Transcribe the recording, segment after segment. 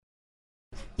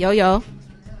Yo, yo.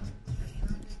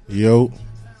 Yo.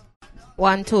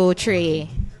 1, 2, 3.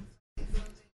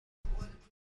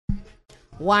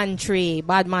 1, 3.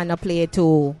 Bad man to play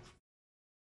 2.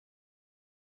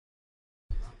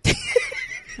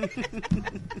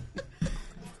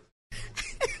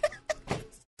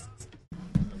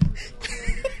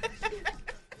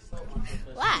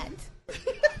 What?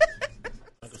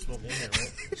 I can smoke in here,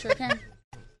 right? Sure can.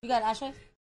 You got ashtray?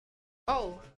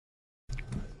 Oh.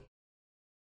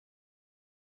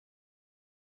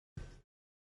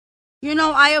 You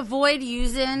know, I avoid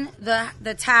using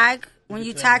the tag when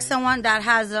you tag someone that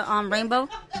has a rainbow,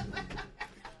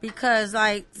 because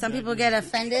like some people get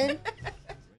offended.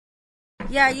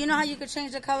 Yeah, you know how you could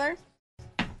change the color,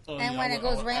 and when it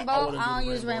goes rainbow, I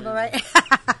don't use rainbow, right?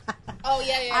 Oh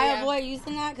yeah. I avoid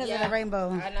using that because of the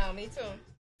rainbow. I know, me too.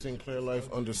 Sinclair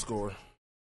Life _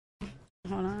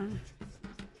 Hold on.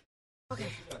 Okay.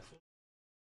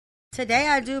 Today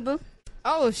I do, boo.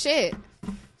 Oh shit.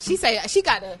 She say she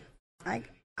got a.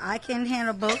 I can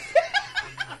handle both.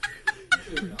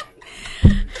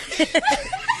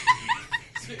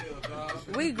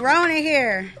 We grown in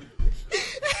here.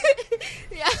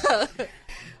 Yeah.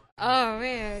 Oh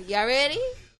man, y'all ready?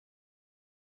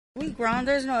 We grown.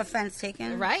 There's no offense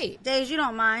taken. Right. Days, you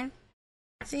don't mind.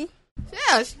 See?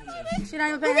 Yeah. She not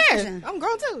even Who paying cares? attention. I'm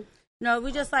grown too. No,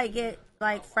 we just like get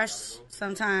like fresh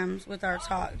sometimes with our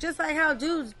talk, just like how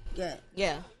dudes get.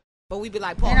 Yeah. But we be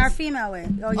like, pause. In our female way.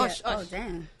 Oh yeah. Ush. Oh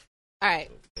damn. All right.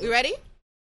 We ready?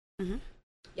 Mm-hmm.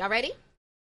 Y'all ready?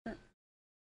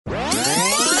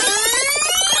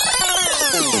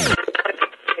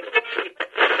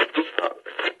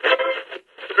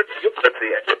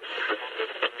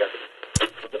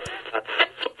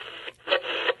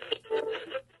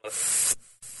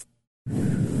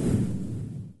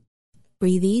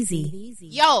 Breathe easy.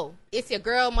 Yo, it's your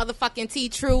girl, motherfucking T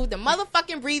True, the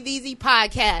motherfucking Breathe Easy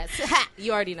podcast.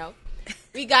 You already know.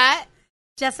 We got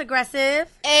Jess Aggressive.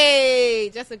 Hey,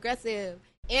 Jess Aggressive.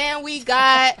 And we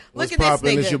got, What's look at poppin'?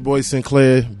 this nigga. It's your boy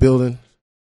Sinclair building.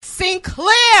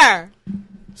 Sinclair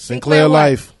Sinclair what?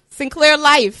 Life. Sinclair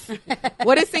Life.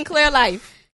 What is Sinclair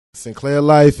Life? Sinclair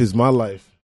Life is my life.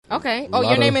 Okay. Oh,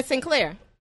 your name is Sinclair.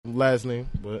 Last name,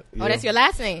 but yeah. Oh, that's your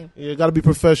last name. Yeah, gotta be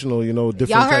professional, you know. Different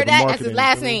Y'all heard type that? of That's his marketing,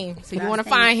 last you know? name. So you Last want to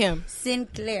name. find him.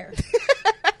 Sinclair.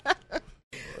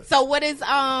 So what is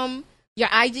your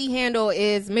IG handle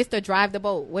is Mr. Drive the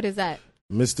Boat. What is that?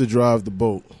 Mr. Drive the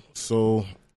Boat. So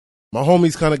my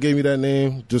homies kind of gave me that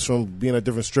name just from being at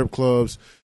different strip clubs.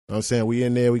 You know what I'm saying, we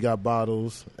in there, we got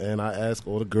bottles, and I ask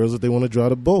all the girls if they want to drive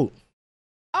the boat.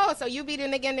 Oh, so you be the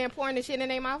nigga in there pouring the shit in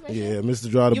their mouth and shit? Yeah, Mr.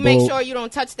 Drive the You Boat. make sure you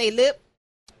don't touch their lip.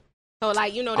 So,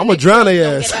 like, you know, I'ma drown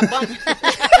their ass.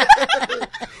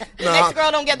 The next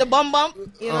girl don't get the bum bump,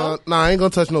 you know? Nah, I ain't gonna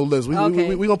touch no lips. We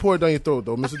Okay. gonna pour it down your throat,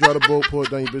 though. Mr. Drive the Boat, pour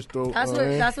it down your bitch throat. That's all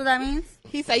right? what that means?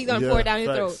 He said he's going to pour it down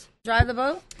your throat. Drive the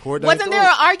boat? Pour it down Wasn't your there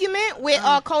throat. an argument with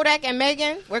Kodak and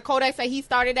Megan where Kodak said he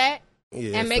started that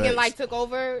Yeah, and Megan, facts. like, took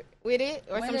over with it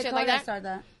or When some did shit like Kodak that? start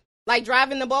that? Like,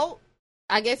 driving the boat?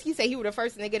 I guess he said he was the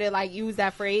first nigga to, like, use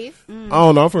that phrase. I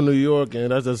don't know. I'm from New York,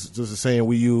 and that's just a saying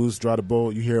we use. Drive the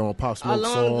boat. You hear it on Pop Smoke A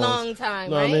long, songs. long time,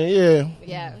 Know right? what I mean? Yeah.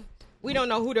 Yeah. We don't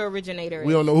know who the originator is.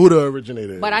 We don't know who the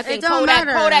originator is. But I think don't Kodak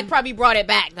matter. probably brought it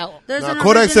back, though. There's an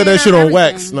Kodak said that originator shit of on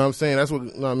wax. everything. Know what I'm saying? That's what,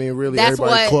 know what I mean? Really, That's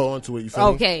everybody what- caught onto it. You feel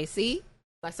me? Okay, see?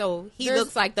 Like, so he There's-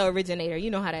 looks like the originator.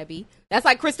 You know how that be. That's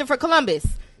like Christopher Columbus.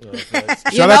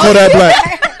 Shout out Kodak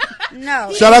Black.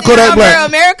 No. Shout out Kodak Cover Black.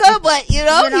 America, but, you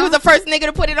know, You know? he was the first nigga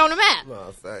to put it on the map.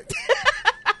 Nah, fact.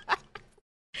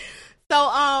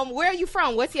 So, where are you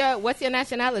from? What's your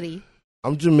nationality?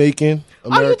 I'm Jamaican. Oh,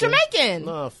 you American. Jamaican.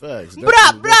 Nah, facts.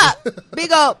 Blah, blah.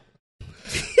 Big up.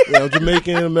 Yeah, I'm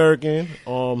Jamaican American.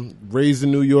 Raised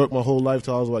in New York my whole life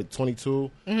till I was like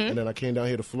 22, Mm-hmm. and then I came down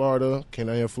here to Florida. Came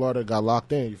down here to Florida, got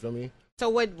locked in. You feel me? So,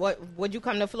 what'd you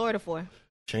come to Florida for?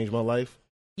 Changed my life.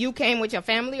 You came with your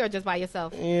family or just by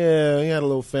yourself? Yeah, we had a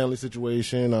little family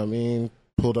situation. I mean,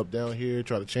 pulled up down here,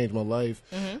 tried to change my life,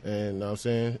 Mm-hmm. and know what I'm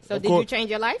saying. So, Of did course- you change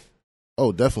your life?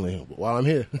 Oh, definitely. While I'm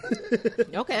here,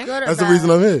 Okay. Good or that's the bad? reason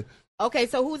I'm here. Okay,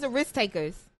 so who's the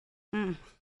Risktakers?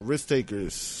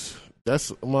 Risktakers.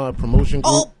 That's my promotion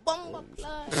group. Oh, bumba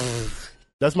blood.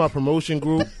 That's my promotion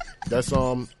group. That's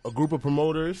a group of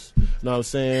promoters. Know what I'm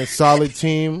saying? Solid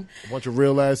team. A bunch of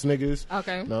real ass niggas.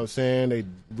 Okay. Know what I'm saying? They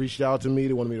reached out to me.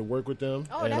 They wanted me to work with them.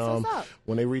 Oh, that's what's up.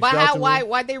 When they reached But out to me,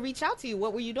 why'd they reach out to you?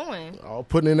 What were you doing? I was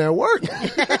putting in that work.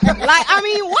 Like, I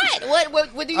mean,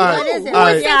 what do you All right. do? What is it? Who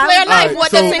is Yeah, Sinclair all Life? right,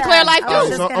 What so- does Sinclair Life I was do?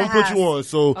 just So I'm gonna gonna put you on.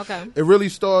 So Okay. it really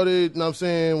started, know what I'm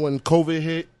saying, when COVID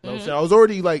hit. Know what I'm saying? I was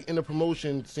already like in the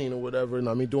promotion scene or whatever, and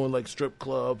I mean doing like strip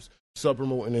clubs,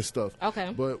 sub-promoting and stuff.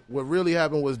 Okay. But what really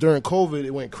happened was during COVID,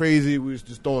 it went crazy. We was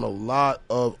just throwing a lot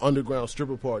of underground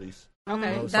stripper parties.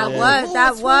 Okay. You know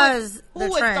That was who the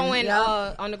was trend. throwing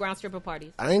Yep. underground stripper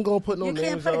parties? I ain't gonna put no You can't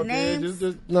names put out names.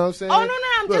 there. Just, you know what I'm saying? Oh, no,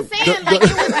 I'm Look, just saying, like, it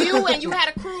was you and you had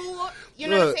a crew, you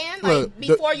know what I'm saying? Like, look,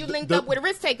 before you linked up with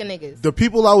Risktaker niggas. The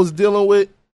people I was dealing with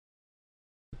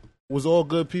was all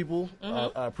good people.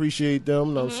 Mm-hmm. I appreciate them,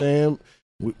 you know what I'm saying?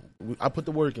 I put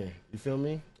the work in. You feel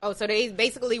me? Oh, so they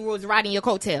basically was riding your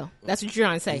coattail. That's what you're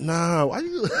trying to say. Nah, why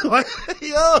you...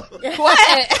 yo. What?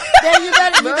 Then you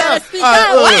better speak All right,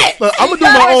 up. What? Look, I'm going to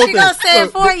do my own She thing. gonna say it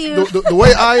Look, for you. The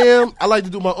way I am, I like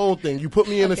to do my own thing. You put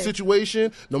me in a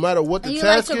situation, no matter what the And you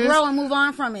like task to is. grow and move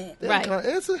on from it. Right. Can I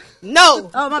answer?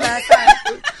 No. Oh, my bad.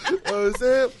 Sorry. You know what I'm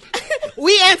saying?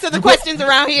 We answer the questions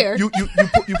around here. You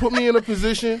put me in a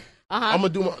position. I'm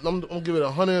gonna give it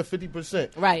 150%.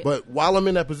 Right. But while I'm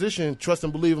in that position, trust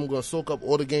and believe I'm gonna soak up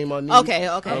all the game I need. Okay. You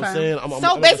know what I'm Okay. saying? So I'm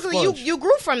like a basically, sponge. you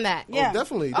grew from that. Oh, Yeah.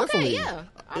 definitely. Yeah.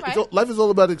 All It's right. life is all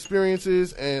about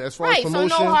experiences, and as far as Right. So promotion,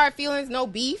 no hard feelings, no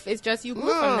beef. It's just you grew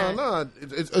from that. nah.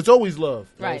 It's always love.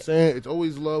 You know what I'm Right. saying? It's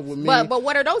always love with me. But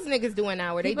what are those niggas doing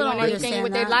now? Are they People doing don't anything understand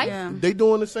with their that, life? yeah. They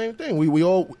doing the same thing. We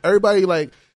all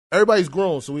everybody's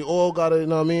grown, so we all gotta, you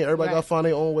know what I mean? Everybody Right. gotta find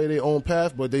their own way, their own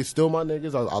path, but they still my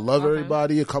niggas. I love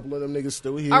everybody. A couple of them niggas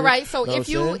still here. All right. So You know what I'm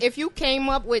saying? if you came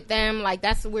up with them, like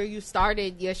that's where you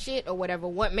started your shit or whatever,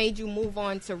 what made you move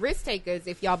on to Risktakers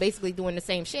if y'all basically doing the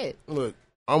same shit? Look,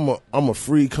 I'm a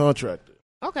free contractor.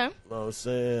 Okay. You know what I'm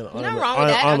saying? Nothing wrong with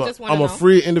that. I just wanna I'm a know.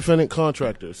 free independent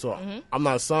contractor. So I'm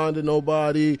not signed to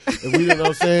nobody. If we didn't know what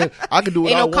I'm saying, I can do what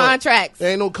Ain't I no want. contracts. There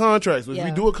ain't no contracts. But Yeah. if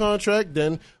we do a contract,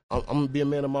 then I'm gonna be a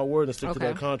man of my word and stick to Okay.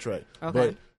 that contract. Okay. But you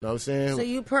know what I'm saying? So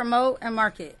you promote and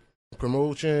market.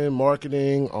 Promotion,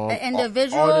 marketing, An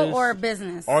individual artists, or a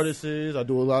business? Artists. I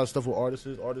do a lot of stuff with artists,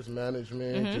 artist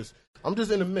management. I'm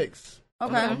just in the mix.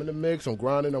 Okay. I'm in the mix. I'm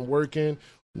grinding. I'm working.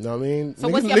 You know what I mean? So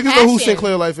niggas, what's your niggas know who passion?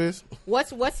 Sinclair Life is.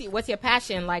 What's your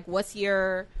passion? Like, what's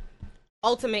your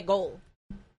ultimate goal?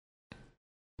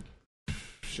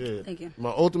 Shit. Thank you. My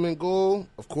ultimate goal,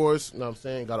 of course, you know what I'm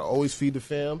saying, gotta always feed the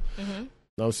fam. You know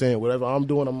what I'm saying? Whatever I'm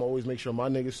doing, I'm always make sure my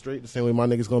niggas straight. The same way my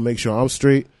niggas gonna make sure I'm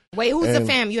straight. Wait, who's the And-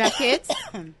 fam? You have kids?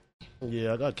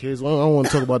 Yeah, I got kids. Well, I don't want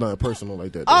to talk about nothing personal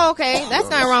like that. Oh, okay. That's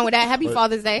nothing wrong with that. Happy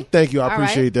Father's Day. Thank you. I All right.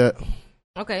 appreciate that.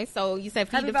 Okay, so you said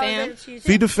feed Happy the Father's fam. Day to you, too.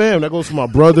 Feed the fam. That goes for my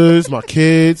brothers, my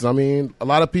kids. I mean, a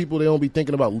lot of people, they don't be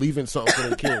thinking about leaving something for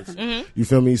their kids. You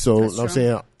feel me? So, That's I'm true.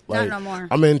 saying, like, no more.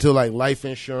 I'm into like life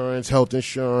insurance, health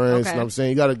insurance. Okay. And I'm saying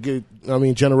you got to get,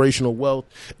 generational wealth.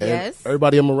 And Yes.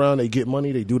 everybody I'm around, they get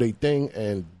money, they do their thing,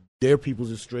 and their peoples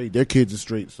is straight, their kids is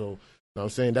straight. So, you know what I'm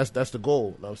saying? That's the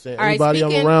goal. You know what I'm saying? All right, Everybody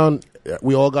speaking- I'm around,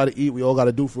 we all got to eat, we all got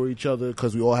to do for each other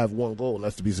because we all have one goal, and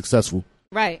that's to be successful.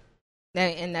 Right.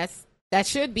 That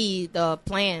should be the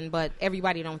plan, but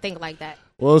everybody don't think like that.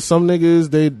 Well, some niggas,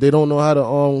 they don't know how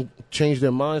to change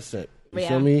their mindset. You Yeah.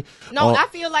 feel me? No, I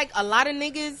feel like a lot of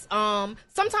niggas,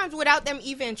 sometimes without them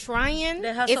even trying,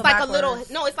 They hustle it's like backwards.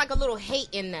 it's like a little hate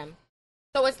in them.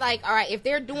 So it's like, all right, if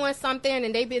they're doing something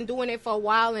and they've been doing it for a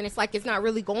while and it's like it's not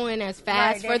really going as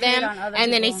fast Right, for they hate them, on other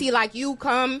and then they people. see like you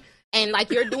come and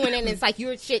like you're doing it and it's like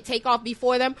your shit take off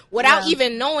before them without Yeah.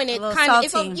 even knowing it. A little Kind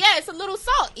of, salty. it's a little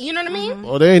salt. You know what I mean?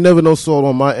 Well, there ain't never no salt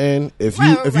on my end. If you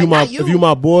Right, if right, you my not you. if you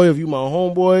my boy, if you my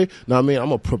homeboy, know what I mean,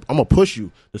 I'm gonna push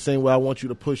you the same way I want you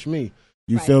to push me.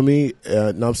 You Right. feel me? Know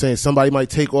what I'm saying? Somebody might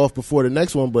take off before the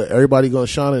next one, but everybody gonna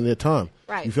shine in their time.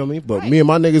 Right. You feel me? But Right. me and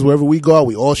my niggas, wherever we go out,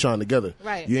 we all shine together.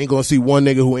 Right. You ain't gonna see one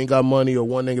nigga who ain't got money or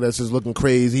one nigga that's just looking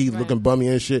crazy, he's Right. looking bummy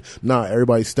and shit. Nah,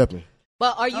 everybody's stepping.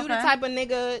 But are you the Okay. type of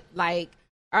nigga like,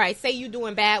 all right, say you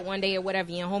doing bad one day or whatever,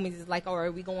 your homies is like, all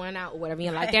right, we going out or whatever.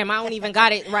 You're like, damn, I don't even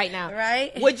got it right now.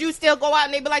 Right. Would you still go out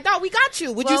and they be like, dog, we got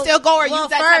you? Would you Well- still go or well, you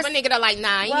that type of first- nigga that like, nah,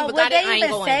 I ain't even would got they it, I ain't even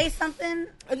going. say something?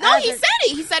 No, as he a- said it.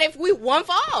 He said if we one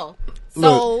for all.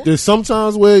 So Look, there's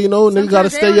sometimes where, niggas Sometimes gotta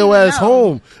they stay don't your even ass know.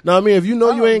 home. Now, I mean, if you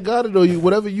know you Oh. ain't got it or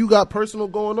whatever you got personal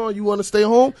going on, you want to stay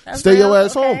home, That's stay your real,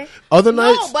 ass okay. home. Other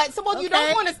no, nights, but suppose you don't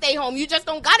Okay. want to stay home. You just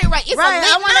don't got it right. It's Right, a I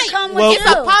lit wanna night. come with it's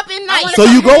you. a popping night. So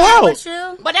you go out. With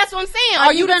you? But that's what I'm saying. Are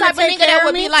Are you you the gonna type of take nigga that care would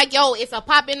of be me? like, yo, it's a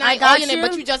popping night, got all in it, you.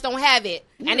 but you just don't have it?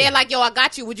 And they're like, yo, I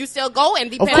got you. Would you still go and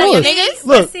of depend on your course.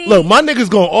 niggas? See? Look, my nigga's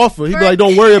gonna offer. He be like,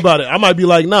 don't worry about it. I might be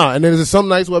like, nah. And then there's some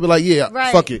nights where I be like, yeah,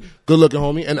 Right. fuck it. Good looking,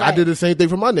 homie. And I Right. did the same thing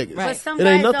for my niggas. Right. But some It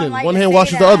ain't guys don't nothing. like One to hand say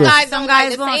washes the that. other. Guys don't Some like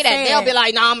guys to won't say that. say They'll it. be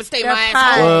like, nah, I'm gonna stay They're my ass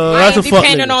pride. home. Well, I that's ain't a fuck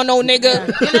depending nigga. on no nigga. You know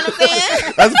what I'm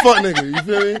saying? That's a fuck nigga. You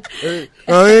feel me? You know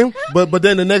what I mean? But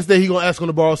then the next day he gonna ask him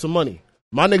to borrow some money.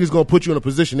 My niggas gonna put you in a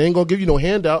position. They ain't gonna give you no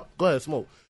handout. Go ahead, smoke.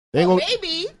 They ain't gonna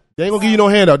Maybe. give you no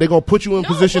handout. They gonna put you in a No,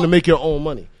 position but- to make your own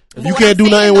money. If but you what can't I'm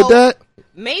do saying, nothing with though, that,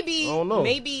 maybe, I don't know.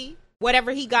 maybe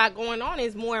whatever he got going on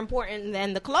is more important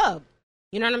than the club.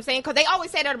 You know what I'm saying? Because they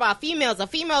always say that about females. A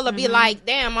female will be like,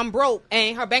 damn, I'm broke,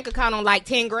 and her bank account on like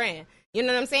 10 grand. You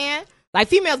know what I'm saying? Like,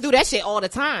 females do that shit all the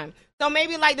time. So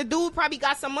maybe like the dude probably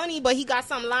got some money, but he got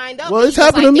something lined up. Well, it's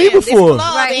happened to me before.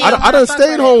 Right. I done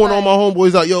stayed home when all my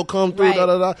homeboys like, yo, come through, Right. da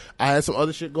da da. I had some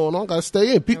other shit going on. Got to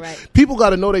stay in. People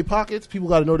got to know their pockets. People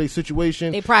got to know their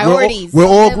situation. Their priorities. We're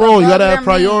all Live grown. You got to above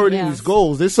have your priorities, means. Yes.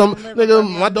 goals. There's some Live nigga. above your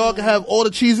My dog can have all the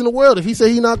cheese in the world. If he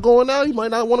say he not going out, he might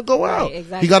not want to go Right, out.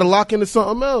 exactly. He got to lock into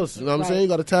something else. You know what I'm Right. saying? You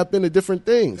got to tap into different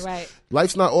things. Right.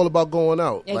 Life's not all about going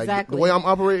out. Like, Exactly. the way I'm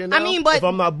operating now, I mean, but- if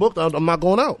I'm not booked, I'm not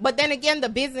going out. But then again, the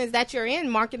business that you're in,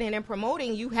 marketing and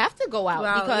promoting, you have to go out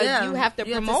Well, because yeah. you have to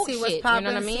You have to promote see what's shit. You popping,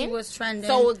 know what I see mean? what's trending,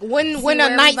 So see when where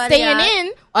a night everybody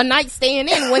staying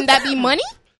in, wouldn't that be money?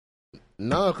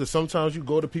 Nah, because sometimes you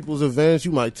go to people's events,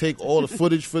 you might take all the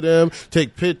footage for them,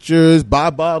 take pictures,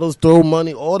 buy bottles, throw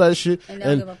money, all that shit. And they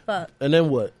don't give a fuck. And then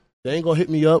what? They ain't gonna hit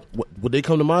me up. Would they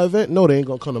come to my event? No, they ain't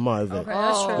gonna come to my event. Okay,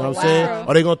 that's Oh, true. You know what I'm wow. saying?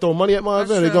 Are they gonna throw money at my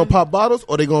That's event? Are they true. gonna pop bottles?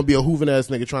 Or they gonna be a hooving ass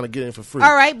nigga trying to get in for free?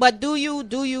 All right, but do you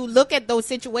look at those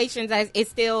situations as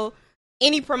it's still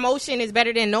any promotion is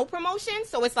better than no promotion?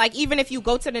 So it's like even if you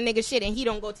go to the nigga shit and he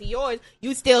don't go to yours,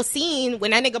 you still seeing when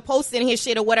that nigga posting his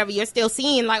shit or whatever, you're still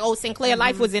seeing like, oh, Sinclair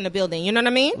Life was in the building. You know what I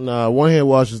mean? Nah, one hand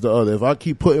washes the other. If I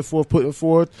keep putting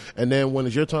forth, and then when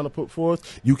it's your time to put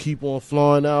forth, you keep on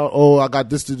flying out. Oh, I got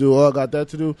this to do. Oh, I got that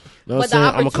to do. You know what I'm But the saying?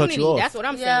 I'm gonna opportunity, cut you off. that's what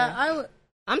I'm saying. Yeah,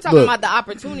 I'm talking Look, about the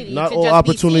opportunity not to all just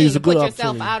opportunities be are seen, good put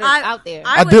yourself opportunities. out there.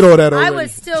 I did all that I already. would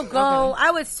still go.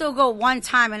 I would still go one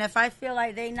time, and if I feel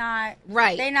like they not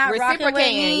Right. they not rocking with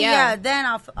Reciprocating, me, yeah. then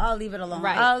I'll leave it alone.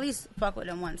 Right. I'll at least fuck with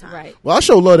them one time. Right. Well, I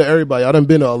show love to everybody. I done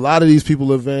been to a lot of these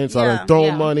people events. I Yeah. done thrown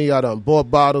Yeah. money. I done bought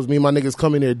bottles. Me and my niggas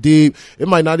come in there deep. It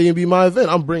might not even be my event.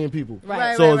 I'm bringing people.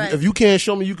 Right. So Right. if you can't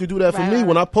show me you could do that for Right, me, right.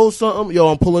 when I post something, yo,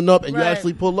 I'm pulling up and you Right.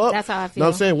 actually pull up. That's how I Know what feel.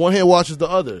 I'm saying? One hand washes the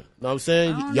other. Know what I'm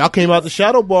saying? Y'all came out the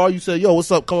shadow bar. You said, yo, what's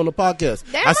up? Come on the podcast.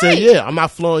 Damn I said, right. yeah, I'm not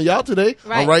flowing y'all today.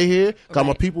 Right. I'm right here. Got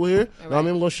my Right. people here. Know what I mean?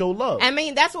 I'm going to show love. I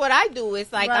mean, that's what I do.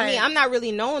 It's like, I Right. mean, I'm not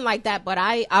really known like that, but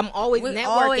I'm always We networking.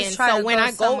 always try So to when go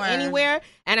I go somewhere. anywhere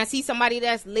and I see somebody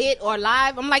that's lit or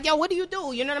live, I'm like, yo, what do you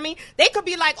do? You know what I mean? They could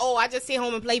be like, oh, I just sit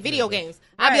home and play video games.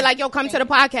 I'd be Right. like, yo, come to the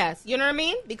podcast. You know what I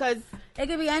mean? Because It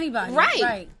could be anybody.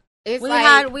 Right. it's We like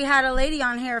had a lady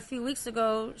on here a few weeks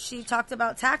ago. She talked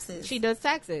about taxes. she does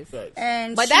taxes. Right.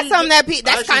 and But she- that's something that's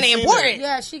actually kind of seen important.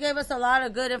 Yeah, she gave us a lot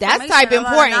of good information. That's type a lot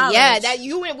of important. Yeah, knowledge.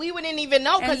 that we wouldn't even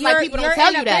know because And like people don't tell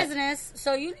in you a that. business,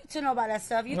 so you need to know about that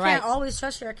stuff. You Right. can't always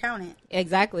trust your accountant.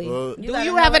 Exactly. You Do gotta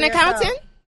you know have an it yourself. accountant?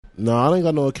 No, I ain't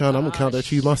got no account. I'm going to count that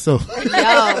cheese myself. Yo,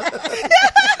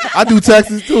 I do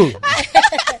taxes too.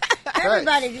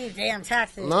 Everybody do damn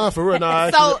taxes. Nah, for real.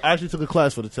 Nah, So- I actually took a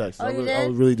class for the taxes. Oh, I you would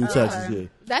did? really do Oh, taxes, okay. yeah.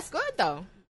 that's good though.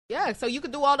 Yeah, so you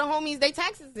could do all the homies they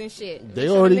taxes and shit. They Make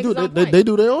sure already the do. niggas on They point.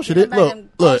 do their own shit. Everybody Look, them-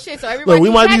 Oh, look, shit, so everybody look. We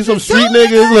do might be some taxes street too, niggas.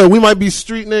 nigga? Look, we might be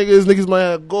street niggas. Niggas might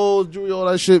have gold, jewelry, all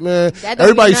that shit, man. That don't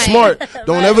Everybody's mean smart. nothing.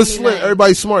 Don't Right, ever don't mean slip. nothing.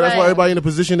 Everybody's smart. That's why Right. everybody in the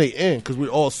position they in because we're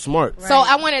all smart. Right. So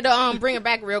I wanted to bring it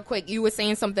back real quick. You were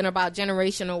saying something about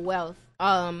generational wealth.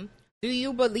 Do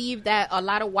you believe that a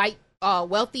lot of white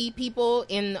wealthy people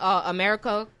in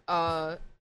America,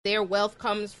 their wealth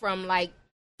comes from like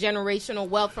generational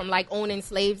wealth from like owning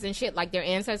slaves and shit, like their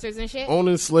ancestors and shit?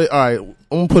 Owning slave. All right, I'm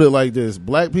gonna put it like this: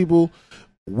 Black people,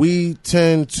 we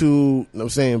tend to, you know what I'm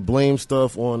saying, blame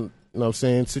stuff on, you know what I'm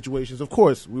saying, situations. Of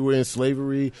course, we were in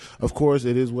slavery. Of course,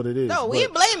 it is what it is. No, we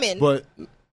ain't blaming. But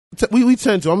we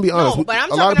tend to. I'm gonna be honest. No, but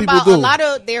I'm a lot of talking people about do. a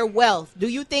lot of their wealth. Do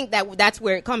you think that that's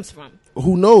where it comes from?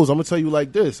 Who knows? I'm gonna tell you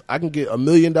like this: I can get $1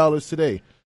 million today,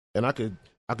 and I could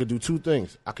do two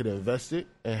things. I could invest it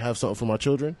and have something for my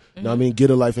children. You know what I mean? Get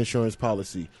a life insurance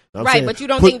policy. You know what I'm Right, saying? but you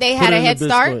don't think they had put it a in head the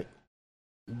start? Bitcoin.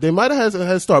 They might have had a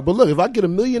head start, but look, if I get $1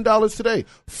 million today,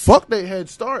 fuck that head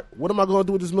start. What am I going to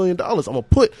do with this $1 million? I'm gonna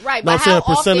put, Right, know but what I'm saying,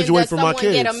 how a percentage often away does for my someone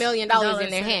kids. get $1 million in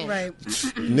their hand? Right.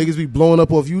 Niggas be blowing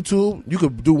up off YouTube. You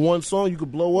could do one song, you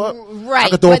could blow up. Right. I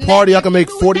could throw a but party. if I can you make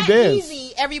do it 40 that bands.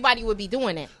 Easy, everybody would be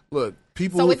doing it. Look,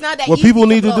 people. So it's not that what easy people to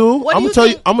need to blow. do. What do I'm you gonna tell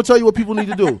you. think- I'm gonna tell you what people need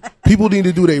to do. People need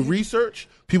to do their research.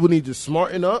 People need to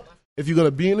smarten up. If you're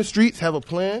gonna be in the streets, have a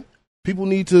plan. People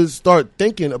need to start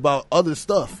thinking about other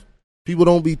stuff. People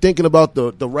don't be thinking about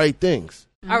the right things.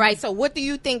 All right, so what do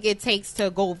you think it takes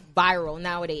to go viral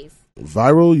nowadays?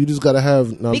 Viral, you just gotta have.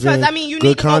 Because I mean, you good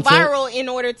need to content. go viral in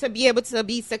order to be able to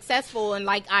be successful in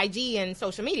like IG and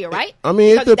social media, right? I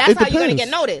mean, because that's it how depends. you're gonna get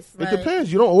noticed. It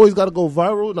depends. You don't always got to go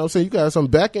viral. You know what I'm saying? You got to have some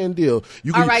back end deal.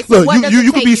 You can, All right, so look, what does you it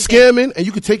could take, be you think? scamming, and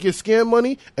you could take your scam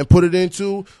money and put it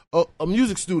into a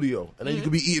music studio, and then you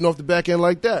could be eating off the back end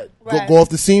like that. Right. Go off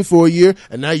the scene for a year,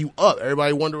 and now you up.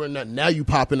 Everybody wondering that now you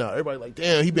popping out. Everybody like,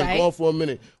 damn, he been Right. gone for a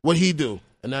minute. What he do?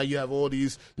 And now you have all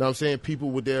these, you know what I'm saying,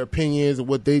 people with their opinions and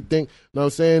what they think. You know what I'm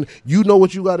saying? You know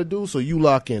what you got to do, so you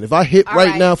lock in. If I hit All right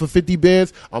right. now for 50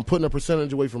 bands, I'm putting a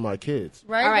percentage away from my kids.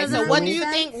 Right? All right. Doesn't So it what make do you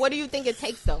sense? think? What do you think it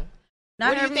takes though? Not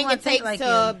what do you think everyone it takes like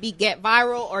to you. be get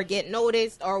viral or get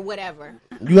noticed or whatever?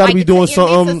 You got to be doing in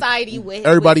something this society with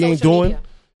everybody with ain't social doing. media.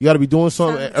 You got to be doing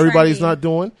something Something everybody's trendy. not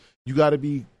doing. You got to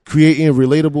be creating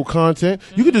relatable content.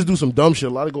 You could just do some dumb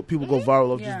shit. A lot of people go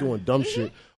viral of Yeah. just doing dumb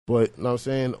shit. But you know what I'm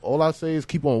saying? All I say is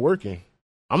keep on working.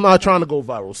 I'm not trying to go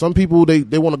viral. Some people,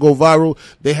 they want to go viral.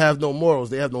 They have no morals.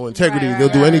 They have no integrity. Right, They'll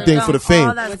do right. anything Don't- for the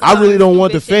all fame. that I really don't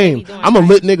want the stupid shit they fame. be doing, I'm a right.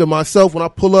 lit nigga myself. When I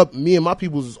pull up, me and my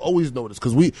people is always noticed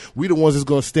because we the ones that's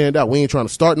going to stand out. We ain't trying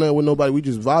to start nothing with nobody. We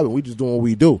just vibing. We just doing what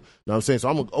we do. You know what I'm saying? So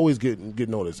I'm going to always get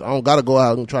noticed. I don't got to go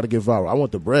out and try to get viral. I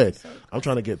want the bread. I'm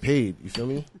trying to get paid. You feel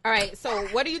me? All right. So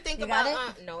what do you think You about?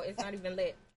 got it? No, it's not even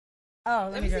lit. Oh,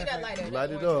 Let me see do it that first. lighter. that Light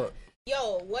it orange up. one.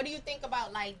 Yo, what do you think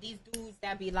about like these dudes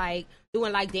that be like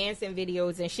doing like dancing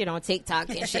videos and shit on TikTok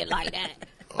and shit like that?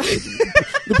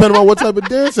 Depending on what type of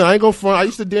dancing. I ain't gonna front. I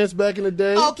used to dance back in the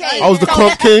day. Okay. I was the So-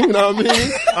 clump king, you know what I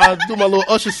mean? I do my little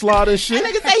usher slide and shit.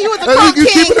 Nigga say he was a Hey, clump you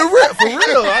king. keeping it real, for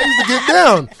real. I used to get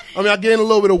down. I mean, I gained a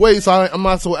little bit of weight, so I'm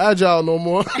not so agile no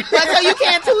more. But so you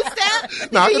can't two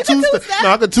step? Nah, I can two-step.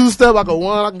 Nah, I can two-step. I can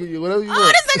one. I can give you whatever you Oh,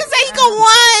 want. this nigga say he can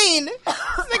whine.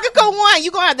 This nigga can whine.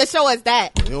 You gonna have to show us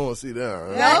that. You don't want to see that,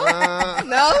 right? No,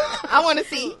 no, I want to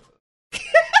see.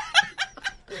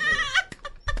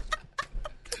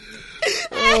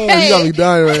 Oh, you got me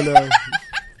dying right now.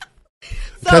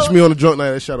 So- Catch me on the drunk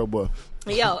night at Shadow Boy.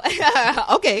 Yo,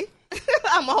 okay.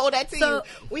 I'm gonna hold that to So- you.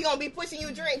 We gonna be pushing you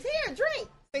drinks. Here, drink,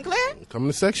 Sinclair. Come in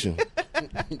the section.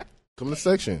 Come in the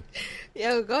section.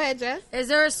 Yo, go ahead, Jess. Is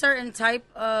there a certain type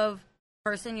of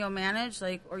person you'll manage,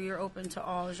 like, or you're open to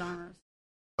all genres?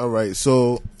 All right,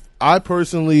 so I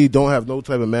personally don't have no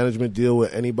type of management deal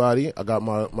with anybody. I got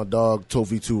my dog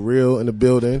Tofi 2 Real in the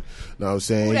building. You know what I'm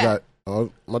saying? Who He that? got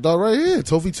my dog right here,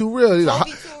 Tofi 2 Real. He's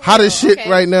Tofi the 2 Real, hottest shit okay.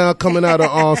 right now coming out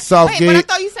of Wait, Southgate. but I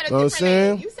thought you said a Know what I'm different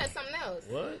name. saying? You said something else.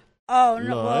 What? Oh no,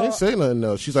 No, I ain't say nothing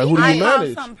else. She's like, who do I you know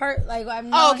manage? some like I've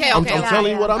known Oh, okay, him. I'm okay.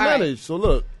 telling you what I All right. manage. So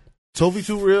look, Tofi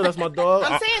 2 Real, that's my dog.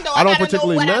 I'm saying, though, I I don't gotta know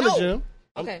particularly what I manage know. him.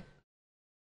 Okay.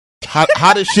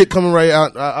 Hottest shit coming right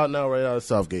out now, right out of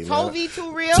Southgate. man. Tovi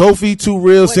Too Real. Tofi 2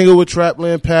 Real, single with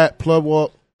Trapland, Pat, Plug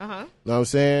Walk. Uh huh. Know what I'm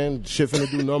saying? Shit finna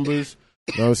do numbers.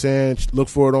 Know what I'm saying? Look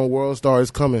for it on World Star.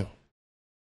 It's coming.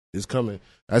 It's coming.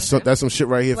 That's some shit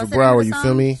right here What's for the name of Broward. the You song?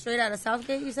 feel me? Straight out of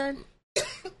Southgate, you said?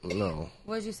 No.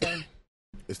 What did you say?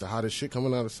 It's the hottest shit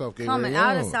coming out of Southgate. Coming right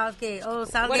out now. of Southgate. Oh, What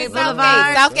Southgate is Boulevard.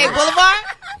 Southgate? Southgate Boulevard?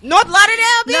 North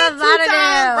Lauderdale, bitch. North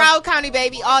Lauderdale. Broward County,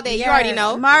 baby. All day. You already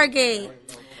know. Margate.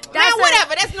 Man,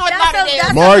 whatever. That's North Lauderdale.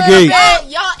 That's Margate.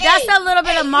 That's a little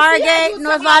bit of Margate,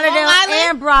 North Lauderdale,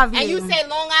 and Broadview. And you say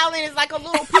Long Island is like a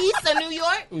little piece of New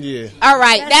York? Yeah. All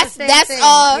right, That's the that's same thing,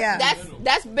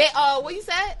 yeah. what you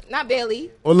said? Not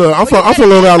Bailey. Well, look, I'm Well, you from said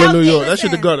Long Island, Southgate. New York. That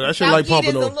shit the Listen, gutter. That shit like Southgate pumping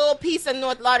is a though. little piece of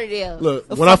North Lauderdale. Look,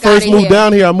 The when I fuck first outta moved here.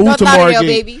 down here, I moved North to Lauderdale,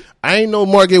 Margate. baby. I ain't know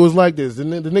Margate was like this. The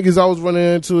niggas I was running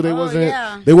into, they wasn't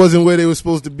yeah. they wasn't where they were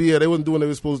supposed to be at. They wasn't doing what they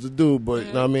were supposed to do. But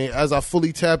you know what I mean, as I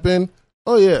fully tap in,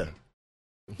 oh yeah.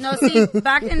 No, see,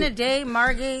 back in the day,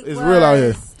 Margate It's was real out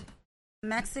here.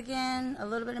 Mexican, a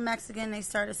little bit of Mexican. They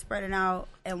started spreading out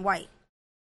and white.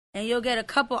 And you'll get a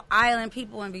couple island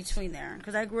people in between there.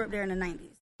 Because I grew up there in the 90s.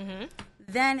 Mm-hmm.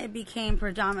 Then it became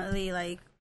predominantly like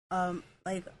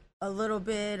a little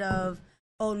bit of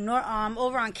over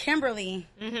on Kimberly,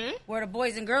 Mm-hmm. where the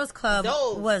Boys and Girls Club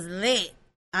Those. was lit.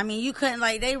 I mean, you couldn't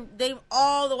they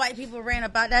all the white people ran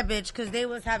about that bitch because they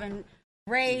was having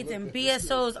raids and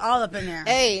BSOs all up in there.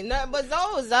 Hey, nothing but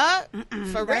those,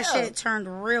 for real. That shit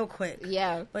turned real quick.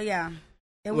 Yeah. But yeah,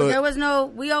 Look. there was no.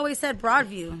 We always said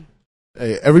Broadview.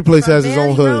 Hey, every place has its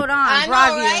own Bailey hood. Road on, I know,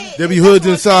 Broadview. right? There be That's hoods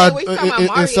what I'm saying. inside We talking about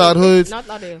Margate, inside bitch, hoods. North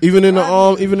Lauderdale. Even in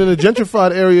the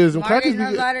gentrified areas, and crackers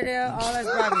Margate, be North Lauderdale, all that's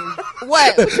Broadview.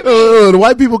 What? the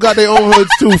white people got their own hoods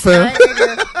too, fam. Right,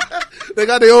 nigga? They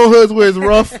got their own hoods where it's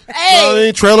rough. Hey, you know what I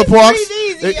mean? Trailer parks. breathe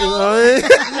easy, They- you yo. know what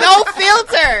I mean? No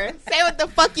filter. Say what the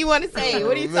fuck you want to say.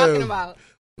 What are you Man. talking about?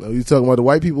 No, you talking about the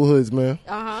white people hoods, man.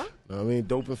 Uh huh. Know what I mean,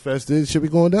 dope infested. Should be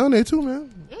going down there too,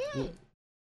 man.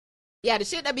 Yeah, the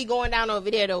shit that be going down over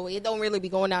there though, it don't really be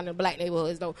going down in the black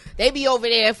neighborhoods though. They be over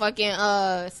there fucking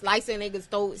slicing niggas'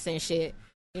 throats and shit.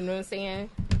 You know what I'm saying?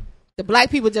 The black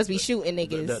people just be shooting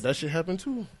niggas. That shit happen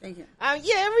too. Thank you.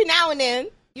 Yeah, every now and then,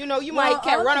 you know, you might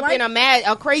run up white, in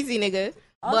a crazy nigga.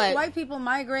 All but the white people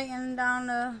migrating down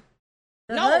the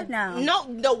hood now. No,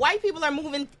 the white people are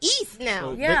moving east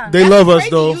now. Yeah, they love us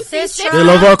though. They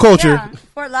love our culture. Yeah.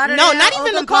 Fort Lauderdale, No, not even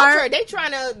Oakland the culture. Park. They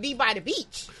trying to be by the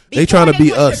beach. They trying to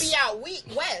be us. To be out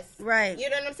west. Right. You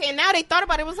know what I'm saying? Now they thought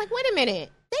about it. It was like, wait a minute.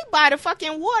 They buy the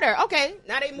fucking water. Okay.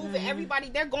 Now they moving everybody.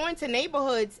 They're going to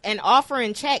neighborhoods and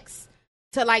offering checks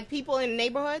to like people in the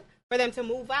neighborhood for them to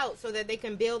move out so that they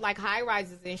can build like high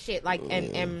rises and shit. Like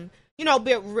and you know,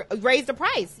 raise the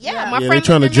price. Yeah, my friend they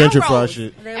trying to gentrify Melrose,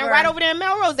 shit. And right over there in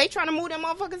Melrose, they trying to move them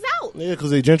motherfuckers out. Yeah,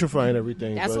 because they gentrifying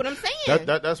everything. That's what I'm saying.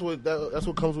 That's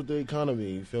what comes with the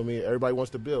economy. You feel me? Everybody wants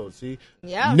to build. See,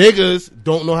 yeah, niggas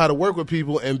don't know how to work with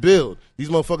people and build. These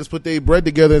motherfuckers put their bread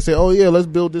together and say, "Oh yeah, let's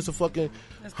build this a fucking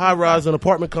high rise and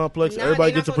apartment complex."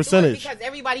 Everybody gets a percentage because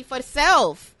everybody for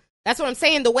self. That's what I'm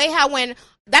saying. The way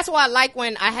that's why I like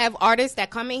when I have artists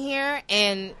that come in here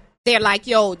and they're like,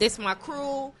 yo, this my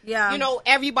crew. Yeah. You know,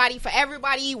 everybody for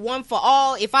everybody, one for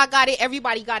all. If I got it,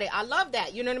 everybody got it. I love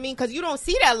that. You know what I mean? Because you don't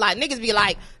see that a lot. Niggas be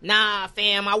like, nah,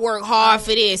 fam, I work hard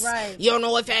for this. Right. You don't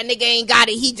know if that nigga ain't got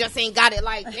it. He just ain't got it.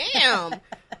 Like, damn.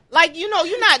 Like, you know,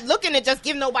 you're not looking to just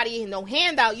give nobody no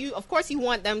handout. Of course, you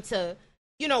want them to,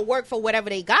 you know, work for whatever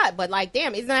they got. But, like,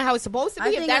 damn, isn't that how it's supposed to be? I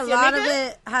if think that's a your lot nigga?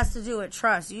 of it has to do with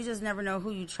trust. You just never know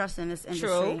who you trust in this industry.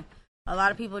 True. A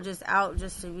lot of people just out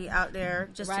just to be out there,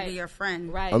 just to be your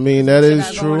friend. Right. I mean, that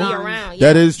is true. Around,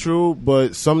 That is true,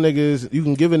 but some niggas, you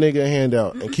can give a nigga a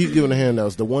handout and keep giving the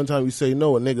handouts. The one time you say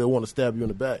no, a nigga want to stab you in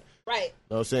the back. Right. You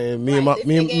know what I'm saying? Me and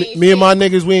my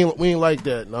niggas, we ain't like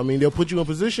that. I mean, they'll put you in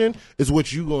position. It's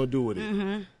what you gonna do with it. You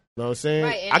know what I'm saying?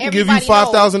 Right, I can give you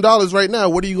 $5,000 right now.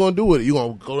 What are you gonna do with it? You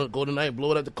gonna go tonight,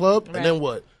 blow it at the club, and then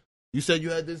what? You said you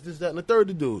had this, that, and the third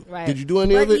to do. Right. Did you do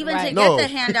any of it? Even to get the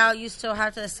handout, you still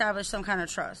have to establish some kind of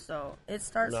trust. So it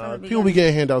starts from the beginning. People be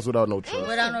getting handouts without no trust.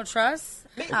 Without no trust?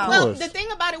 Well, the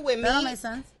thing about it with me, that don't make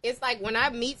sense. It's like when I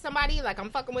meet somebody, like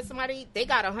I'm fucking with somebody, they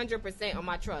got 100% on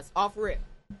my trust, off rip.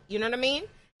 You know what I mean?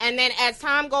 And then as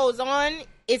time goes on,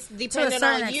 it's dependent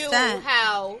on you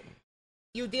how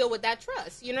you deal with that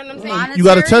trust. You know what I'm saying? Monetary, you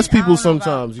got to test people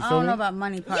sometimes. You feel I don't me? know about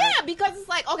money part. Yeah, because it's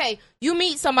like, okay, you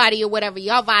meet somebody or whatever,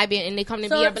 y'all vibing, and they come to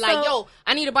me and be like, yo,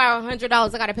 I need to borrow $100.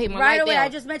 I got to pay my right light away. bill. I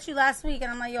just met you last week,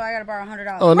 and I'm like, yo, I got to borrow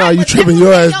 $100. Oh, no, you tripping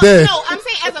your ass dead. No, I'm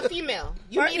saying as a female.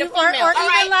 You meet a female. Or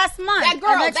even last month.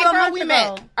 That girl we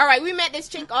met. All right, we met this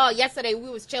chick yesterday. We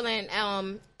was chilling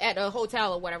at a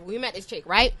hotel or whatever. We met this chick,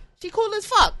 right? She cool as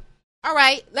fuck. All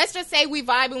right, let's just say we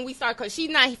vibe and we start, because she's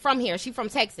not from here. She's from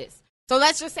Texas. So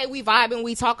let's just say we vibe and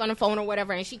we talk on the phone or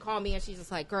whatever, and she called me and she's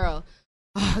just like, girl,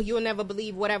 you'll never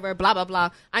believe whatever, blah, blah,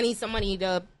 blah. I need some money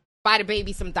to buy the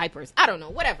baby some diapers. I don't know,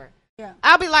 whatever. Yeah.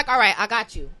 I'll be like, all right, I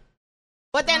got you.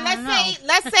 But then let's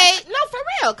say, no, for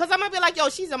real, because I'm going to be like, yo,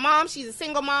 she's a mom, she's a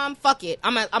single mom, fuck it.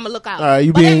 I'm gonna look out. All right,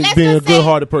 you being a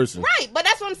good-hearted person. Right, but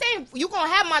that's what I'm saying. You going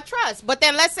to have my trust. But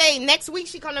then let's say next week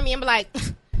she come to me and be like,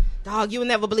 dog, you'll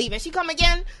never believe it. And she come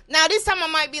again. Now, this time I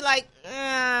might be like,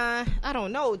 I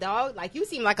don't know, dog. Like, you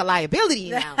seem like a liability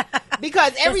now.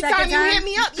 Because every time you hit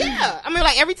me up, I mean,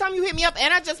 like, every time you hit me up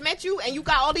and I just met you and you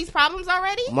got all these problems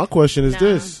already. My question is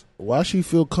this. Why she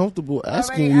feel comfortable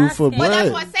asking you for bread? But that's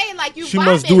what I'm saying. Like, she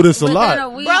must do this a lot. Within a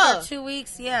week or 2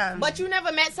 weeks, yeah. But you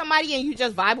never met somebody and you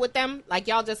just vibe with them? Like,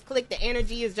 y'all just click, the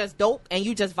energy is just dope, and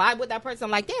you just vibe with that person?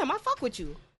 I'm like, damn, I fuck with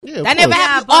you. Yeah, that never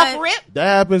happens off rip. That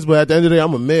happens, but at the end of the day,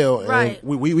 I'm a male, and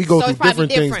we go through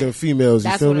different things than females.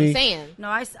 That's you feel what me? I'm saying.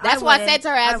 No, that's why I said to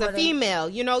her as a female.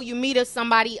 You know, you meet a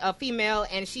female,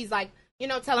 and she's like, you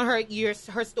know, telling her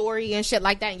her story and shit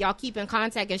like that, and y'all keep in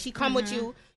contact, and she come with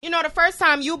you. You know, the first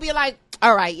time you'll be like,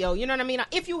 all right, yo, you know what I mean?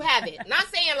 If you have it. Not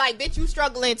saying like, bitch, you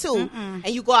struggling too, and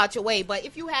you go out your way. But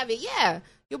if you have it,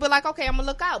 you'll be like, okay, I'm going to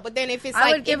look out. But then if it's I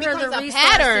like, would give it her becomes the a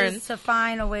resources pattern. to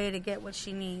find a way to get what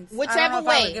she needs. Whichever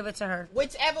way. I would give it to her.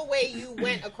 Whichever way you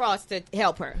went across to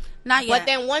help her. Not yet. But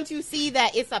then once you see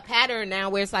that it's a pattern now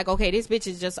where it's like, okay, this bitch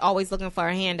is just always looking for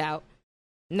a handout.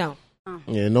 No.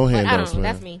 Yeah, no handouts, I don't know.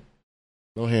 man. That's me.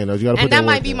 No handouts. You gotta put and that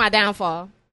might be my downfall.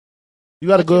 You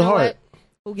got a good heart.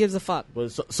 Who gives a fuck?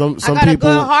 But some I got people,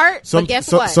 a good heart, but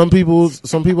guess what? Some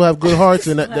people have good hearts,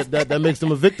 and that makes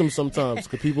them a victim sometimes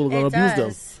because people are gonna abuse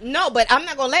them. No, but I'm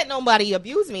not gonna let nobody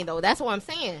abuse me though. That's what I'm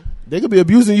saying. They could be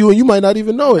abusing you, and you might not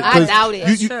even know it. I doubt it.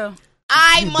 That's true.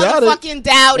 I motherfucking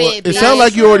doubt it. It sounds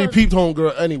like you already peeped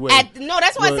homegirl anyway. No,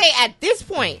 that's why I say at this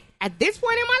point in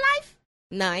my life,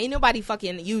 nah, ain't nobody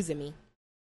fucking using me.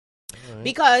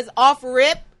 Because off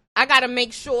rip, I got to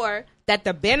make sure that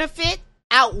the benefit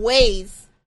outweighs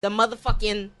the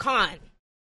motherfucking con.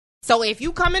 So if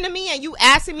you coming to me and you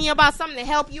asking me about something to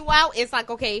help you out, it's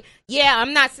like, okay, yeah,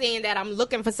 I'm not saying that I'm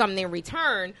looking for something in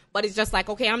return, but it's just like,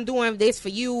 okay, I'm doing this for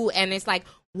you, and it's like,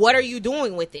 what are you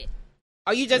doing with it?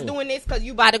 Are you just doing this because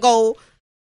you about to go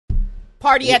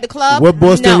party at the club? What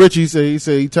Boston Richie say? He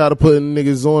said he tired of putting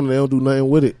niggas on and they don't do nothing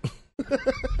with it.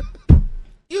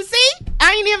 You see?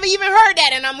 I ain't even heard that,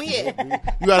 and I'm here.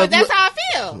 That's how I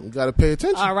feel. You got to pay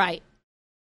attention. All right.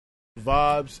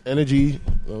 Vibes, energy, you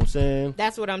know what I'm saying?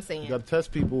 That's what I'm saying. You got to test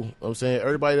people, you know what I'm saying?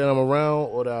 Everybody that I'm around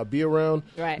or that I be around,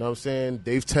 right. You know what I'm saying?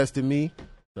 They've tested me, you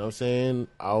know what I'm saying?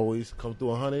 I always come through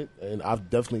 100, and I've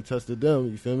definitely tested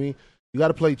them, you feel me? You got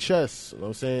to play chess, you know what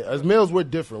I'm saying? As males, we're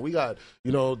different. We got,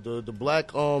 you know, the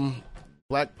black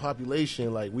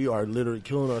population, like, we are literally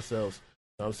killing ourselves.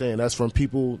 You know what I'm saying? That's from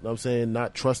people, you know what I'm saying,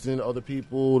 not trusting other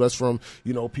people. That's from,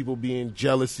 you know, people being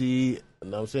jealousy, you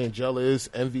know what I'm saying, jealous,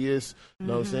 envious, you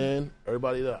know what I'm saying?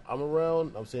 Everybody that I'm around,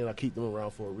 you know I'm saying, I keep them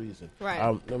around for a reason. Right. You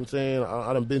know what I'm saying?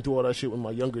 I done been through all that shit with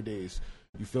my younger days.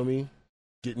 You feel me?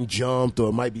 Getting jumped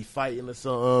or might be fighting or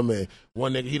something, and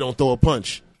one nigga, he don't throw a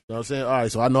punch. You know what I'm saying? All right,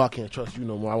 so I know I can't trust you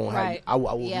no more. I won't have you, I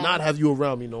will not have you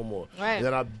around me no more. Right. And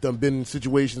then I've done been in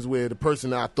situations where the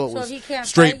person that I thought was if he can't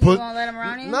straight pussy, you won't let him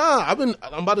around you? Nah,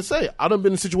 I'm about to say, I done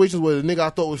been in situations where the nigga I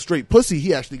thought was straight pussy,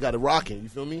 he actually got it rocking. You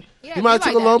feel me? Yeah, he might have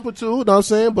took a lump or two, you know what I'm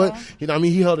saying? But, Okay. you know what I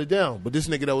mean? He held it down. But this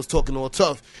nigga that was talking all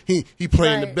tough, he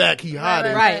playing the back, he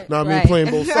hiding. Right. You know what I mean?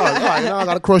 Playing both sides. All right, now I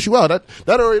got to cross you out.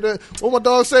 That already done. What my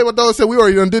dog say? My dog said we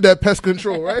already done did that pest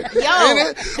control, right? Yo, ain't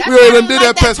it? that's We already why I done don't did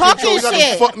like that pest talking control. We got to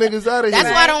shit. fuck niggas out of here.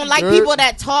 That's why I don't like Heard? people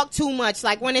that talk too much.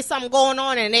 Like when there's something going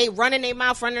on and they running their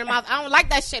mouth. I don't like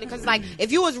that shit. Because like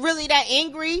if you was really that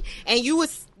angry and you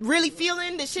was really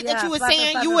feeling the shit that you was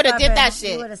saying, you would have did that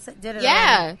shit.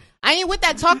 Yeah, I ain't with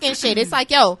that talking shit. It's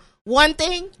like, yo, one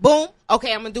thing, boom,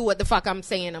 okay, I'm gonna do what the fuck I'm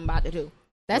saying I'm about to do.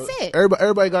 That's it.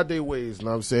 Everybody got their ways, you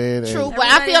know what I'm saying? True, And but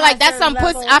I feel like that's some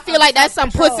pussy. I feel like that's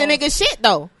some pussy nigga shit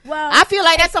though. Well, I feel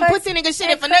like that's some pussy nigga shit.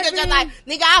 If a nigga just like,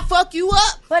 nigga, I'll fuck you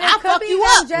up. I'll fuck you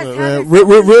up. man,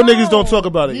 real niggas don't talk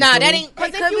about it. Nah, that ain't. It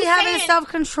could be having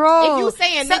self-control. If you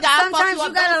saying, nigga, I'll fuck you up, sometimes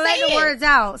you gotta let the words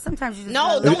out. Sometimes you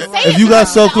just don't say it. If you got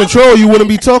self-control, you wouldn't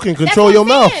be talking. Control your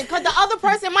mouth. Because the other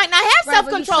person might not have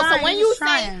self-control. So when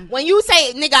you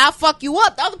say, nigga, I'll fuck you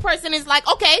up, the other person is like,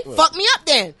 okay, fuck me up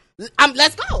then.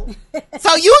 Let's go.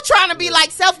 So you trying to be like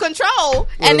self-control,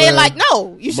 and they're like,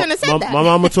 no, you shouldn't have said that. My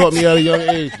mama taught me at a young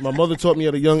age. My mother taught me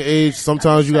at a young age.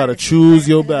 Sometimes you gotta choose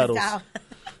your battles.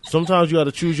 Sometimes you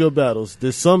gotta choose your battles.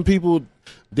 There's some people,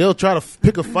 they'll try to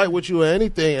pick a fight with you or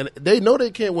anything, and they know they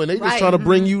can't win. They just trying to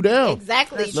bring you down.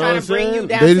 Exactly, Know trying to bring you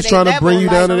down. They just trying to bring you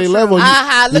down to their level. Look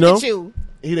at you.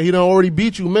 He done already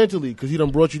beat you mentally because he done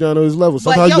brought you down to his level.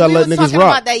 Sometimes you gotta let niggas rock. We was talking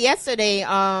about that yesterday.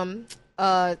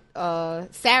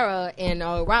 Sarah and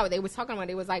Robert, they was talking about,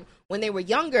 it was like when they were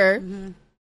younger,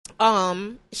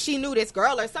 she knew this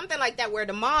girl or something like that, where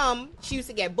the mom, she used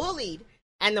to get bullied,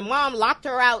 and the mom locked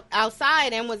her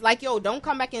outside and was like, yo, don't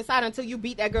come back inside until you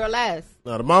beat that girl ass.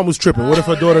 No, the mom was tripping. What if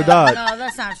her daughter died? No,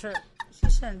 that's not true. She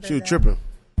shouldn't. She was tripping.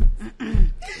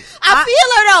 I feel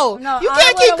her though. No, you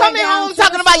can't keep coming home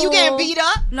talking about you getting beat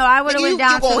up. No, I would have went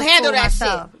down. You gonna handle that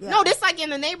myself. shit? Yeah. No, this like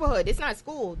in the neighborhood. It's not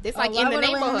school. This like in the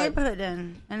neighborhood.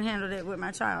 Then and handled it with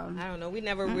my child. I don't know. We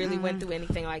never really went through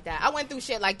anything like that. I went through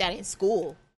shit like that in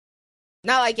school,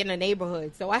 not like in the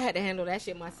neighborhood. So I had to handle that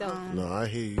shit myself. No, I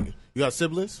hear you. You got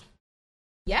siblings?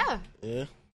 Yeah. Yeah.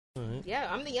 Right. Yeah,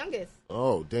 I'm the youngest.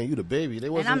 Oh, damn, you the baby.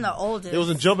 And I'm the oldest. They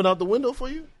wasn't jumping out the window for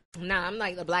you? Nah, I'm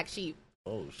like the black sheep.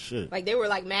 Oh, shit. Like, they were,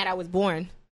 like, mad I was born.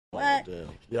 What? Oh, damn.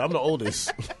 Yeah, I'm the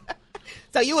oldest.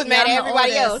 So you was mad at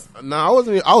everybody else? Nah, I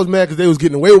wasn't. I was mad because they was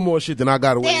getting away with more shit than I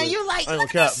got away with. Damn, you like, I ain't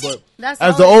look gonna at cap, that shit. but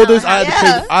as the oldest, I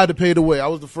had to pay the way. I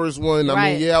was the first one. I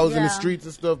Right. mean, yeah, I was in the streets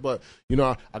and stuff, but, you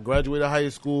know, I graduated high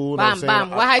school. What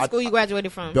high school you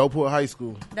graduated from? Bellport High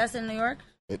School. That's in New York?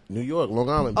 New York, Long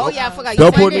Island. Oh, yeah, I forgot.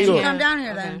 Bellport, New When did you York. come down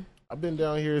here then? I've been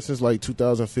down here since like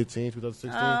 2015,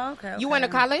 2016. Oh, okay. You went to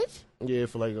college? Yeah,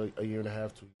 for like a year and a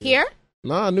half, 2 years. Here?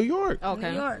 Nah, New York.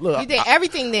 Okay. New York. Look, You did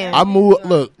everything there. I moved.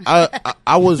 Look,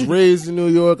 I was raised in New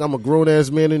York. I'm a grown ass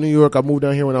man in New York. I moved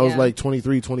down here when I was like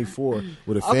 23, 24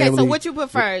 with a family. Okay, so what you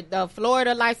prefer, the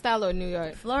Florida lifestyle or New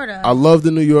York? Florida. I love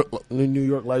the New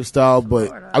York lifestyle, but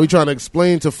Florida. I be trying to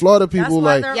explain to Florida people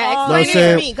like, explain it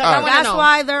to me because I want to know. That's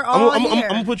why they're all I'm here.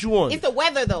 gonna put you on. It's the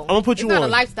weather though. I'm gonna put you it's on. It's not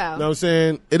a lifestyle. You know what I'm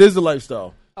saying? It is a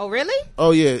lifestyle. Oh really?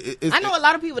 Oh yeah. I know a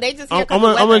lot of people. They just here I'm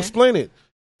gonna explain it.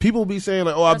 People be saying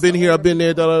like, "Oh, I've been here, I've been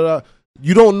there." Da da da.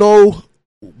 You don't know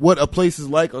what a place is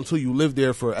like until you live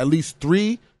there for at least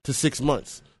 3 to 6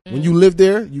 months. When you live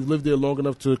there, you've lived there long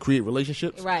enough to create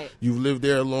relationships. Right. You've lived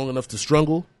there long enough to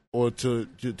struggle or to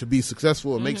be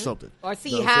successful and make something. Or see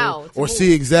You know what I'm how. saying? to Or move.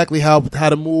 see exactly how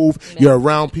to move. Yeah. You're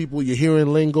around people. You're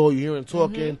hearing lingo. You're hearing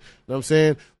talking. You know what I'm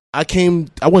saying? I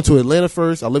went to Atlanta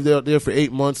first. I lived out there for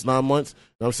 8 months, 9 months.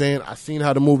 You know what I'm saying? I seen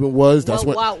how the movement was. That's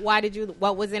Why did you?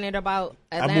 What was in it about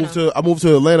Atlanta? I moved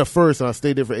to Atlanta first, and I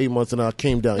stayed there for 8 months, and I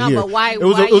came down No, here. but why- It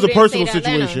was why a you didn't personal stay to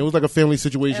situation. Atlanta? It was like a family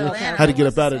situation. Atlanta. Had to get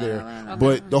up out of there.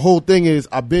 But the whole thing is,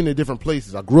 I've been in different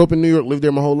places. I grew up in New York, lived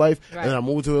there my whole life, Right. and then I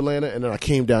moved to Atlanta, and then I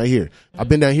came down here. I've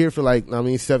been down here for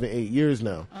 7, 8 years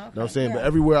now. You know what I'm saying? But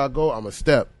everywhere I go, I'm a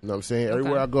step. You know what I'm saying?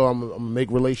 Everywhere I go, I'm gonna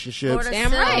make relationships. Florida Damn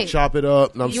still- right. Chop it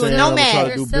up. You know what I'm You a saying? I'm gonna nomad. try to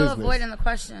You're do still business. avoiding the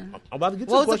question. I'm about to get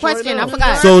to What was the question? right I now.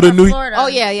 forgot. So the New Florida. Oh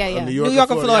yeah. New York,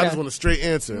 York or or I Florida. just want a straight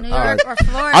answer. New All right. York or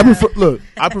Florida?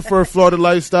 I prefer Florida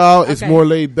lifestyle. It's Okay. more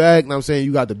laid back. You know what I'm saying?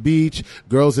 You got the beach,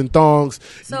 girls in thongs.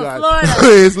 So You got-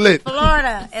 Florida. it's lit.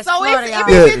 Florida. It's So Florida, if y'all.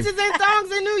 it Yeah. bitches and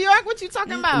thongs in New York, what you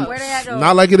talking about? Where they at go?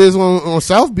 Not like it is on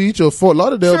South Beach or Fort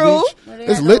Lauderdale True. Beach. Where they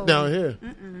It's at lit go? down here.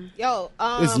 Yo,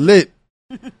 It's lit.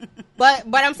 but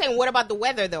I'm saying, what about the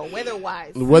weather though?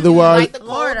 Weather-wise, Weather-wise- like the cold,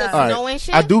 Florida. the All snow right. and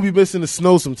shit. I do be missing the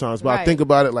snow sometimes, but I Right. think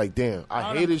about it like, damn, I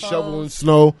All hated them shoveling clothes.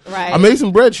 snow. Right. I made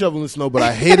some bread shoveling snow, but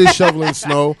I hated shoveling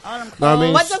snow. All them Know what I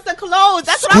mean? What does the clothes?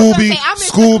 That's what I was gonna say. I miss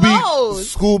the clothes.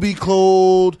 School be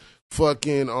cold.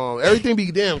 Fucking everything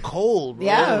be damn cold, bro.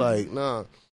 Yeah. Like, nah.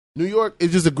 New York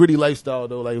is just a gritty lifestyle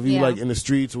though. Like if you Yeah. like in the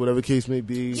streets or whatever case may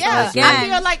be. Yeah, Again.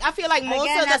 I feel like most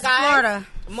Again, of the that's guys, Florida.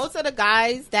 most of the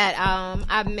guys that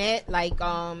I've met, like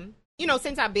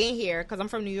since I've been here, because I'm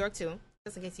from New York too,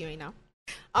 just in case you ain't know.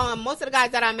 Most of the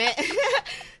guys that I met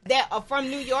that are from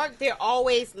New York, they're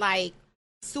always like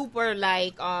super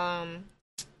like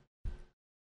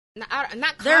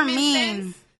not They're common mean.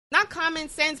 sense, not common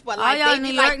sense, but All like y'all they New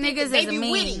be York like niggas they is be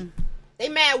mean. witty. They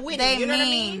mad witty, They you know what I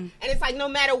mean. mean? And it's like no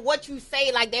matter what you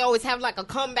say, like they always have like a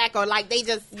comeback or like they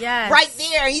just Yes. right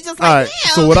there. And you just All like, right.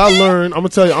 damn. So what I learned, I'm gonna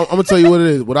tell you what it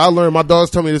is. What I learned, my dogs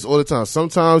tell me this all the time.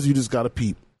 Sometimes you just gotta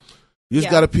peep. You just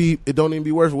Yeah. gotta peep. It don't even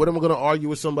be worth it. What am I gonna argue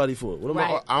with somebody for? What am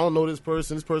Right. I don't know this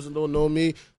person. This person don't know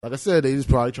me. Like I said, they just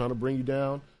probably trying to bring you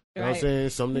down. You know what I'm Right. saying?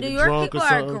 Some New nigga York drunk or people are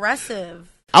something. aggressive.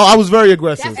 I was very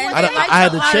aggressive. That's what I they like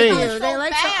had to to argue. change. They like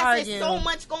to fast. argue. There's so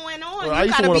much going on. Bro, I You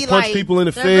used to gotta want be to punch like, people in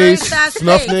the They're very face, fast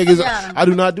snuff paced, niggas. yeah. I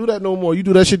do not do that no more. You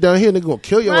do that shit down here, nigga gonna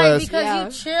kill your Right, ass. because Yeah.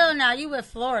 you chill now. You with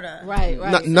Florida. right.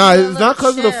 Nah, you're it's a not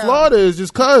because of the little Florida. It's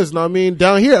just cause. I mean,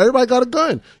 down here, everybody got a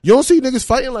gun. You don't see niggas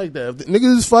fighting like that. If the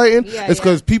niggas is fighting, Yeah, it's yeah.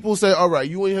 because people say, "All right,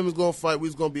 you and him is gonna fight. We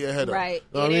just gonna be ahead of." Right.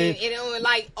 Know what I mean, It ain't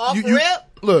like off You- rip.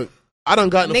 look, I done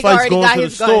got in Nigga fights already going got to the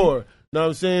his gun. store. Know what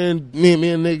I'm saying? Me and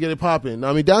nigga get it popping.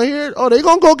 I mean, down here, they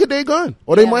gonna go get their gun,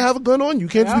 or they Yeah. might have a gun on you. You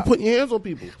can't Yeah. just be putting your hands on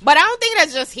people. But I don't think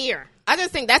that's just here. I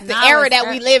just think that's the No, era it's that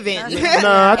we live in. that's-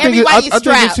 Nah, I think Everybody's I think it's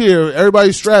strapped. here.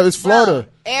 Everybody's strapped. It's Florida.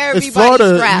 Everybody's It's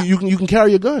Florida. strapped. You can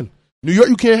carry a gun. New York,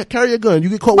 you can't carry a gun. You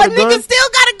get caught But with a gun. niggas still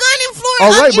got a gun in Florida.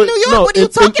 All right, in but New York, no, what are you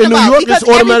in talking New about? York, Because it's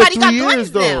automatic everybody 3 got years,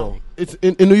 guns now. though. It's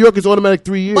in New York, it's automatic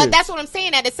 3 years. But that's what I'm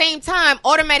saying. At the same time,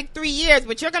 automatic 3 years.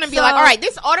 But you're gonna be So- like, all right,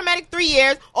 this automatic 3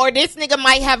 years, or this nigga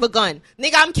might have a gun.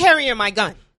 Nigga, I'm carrying my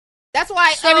gun. That's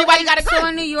why everybody got a So in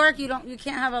gun. New York, you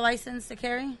can't have a license to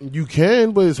carry. You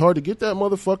can, but it's hard to get that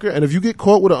motherfucker. And if you get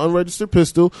caught with an unregistered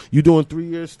pistol, you're doing 3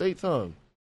 years state time.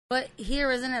 But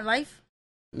here, isn't it life?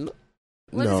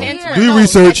 What No. is it here? Do your No,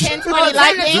 research. that 10, Oh, 20 life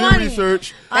that's thing. Do your 20.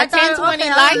 research. I That 10, thought, 20 okay,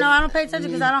 life? I don't pay attention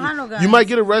because I don't have no gun. You might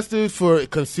get arrested for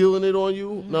concealing it on you.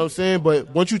 Know what I'm saying? But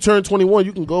once you turn 21,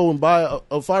 you can go and buy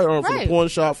a firearm from the Right. pawn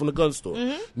shop from the gun store.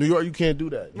 New York, you can't do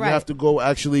that. You Right. have to go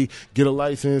actually get a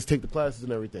license, take the classes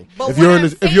and everything. But if what you're I'm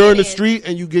if you're in the saying is- street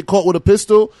and you get caught with a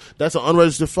pistol, that's an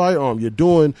unregistered firearm. You're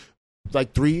doing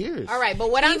like 3 years. All right,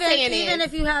 but what I'm saying Even is,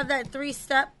 if you have that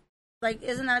 3-step, like,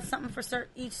 isn't that something for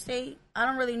each state? I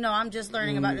don't really know. I'm just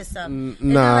learning about this stuff. Isn't it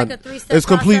Nah, like a 3-step it's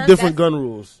complete process? different gun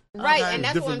rules. right, Okay. and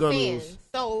that's what I'm Different gun saying. rules.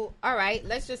 So, all right,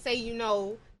 let's just say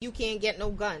you can't get no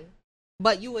gun,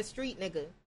 but you a street nigga,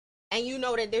 and you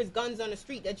know that there's guns on the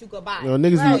street that you could buy. You know,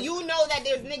 niggas So be- you know that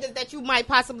there's niggas that you might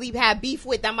possibly have beef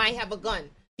with that might have a gun.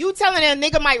 You telling a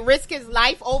nigga might risk his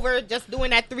life over just doing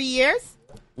that 3 years?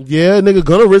 Yeah, nigga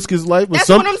gonna risk his life, but That's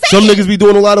some what I'm saying. niggas be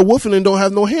doing a lot of woofing and don't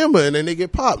have no hammer, and then they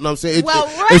get popped. Know what I'm saying? Well,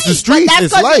 right. It's the streets, but that's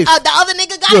it's 'cause, life. The other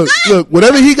nigga got Look, a gun. look,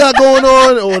 whatever he got going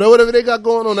on, or whatever they got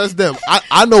going on, that's them.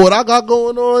 I know what I got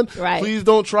going on. Right. Please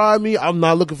don't try me. I'm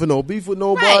not looking for no beef with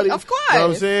nobody. Right, of You know what I'm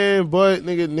course. saying? But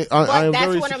nigga, I But am that's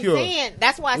very what secure. I'm saying.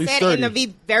 That's why I We said in sturdy.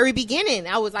 the very beginning,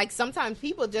 I was like, sometimes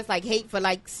people just like hate for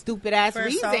like stupid ass For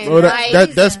reasons. some- Oh,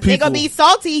 like, that's people. nigga be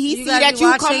salty. He You see gotta that be you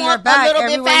watching come your up back a little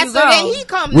bit everywhere you faster than go. he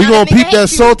come. We Now gonna that nigga peep that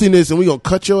hate you. saltiness and we gonna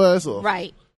cut your ass off.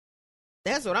 Right.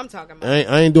 That's what I'm talking about.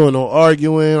 I ain't doing no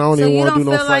arguing. I don't even want to do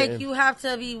no fighting. So you don't feel like you have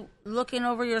to be looking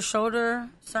over your shoulder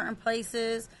certain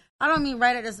places? I don't mean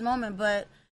right at this moment, but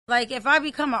like if I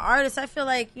become an artist, I feel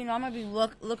like, you know, I'm going to be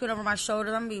looking over my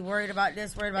shoulder. I'm going to be worried about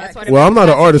this, worried about that. Well, I'm not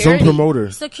an artist. I'm a promoter.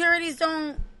 Securities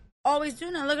don't always do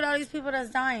that. Look at all these people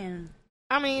that's dying.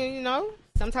 I mean, you know,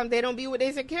 sometimes they don't be with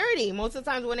their security. Most of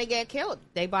the times when they get killed,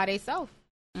 they by themselves.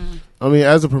 I mean,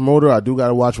 as a promoter, I do got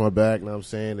to watch my back. You know what I'm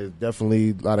saying? There's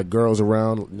definitely a lot of girls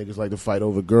around. Niggas like to fight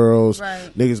over girls.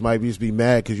 Right. Niggas might just be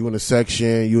mad because you in a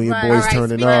section. You and your boys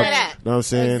turning up. You know what I'm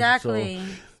saying? Exactly. So,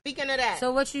 speaking of that.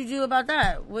 So what you do about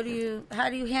that? How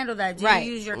do you handle that? Do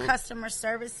you use your customer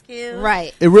service skills?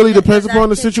 Right. It really depends upon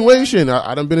the situation.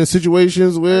 I done been in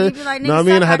situations where, you know what I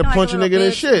mean? I had to punch a nigga in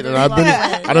the shit. And I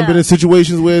done been in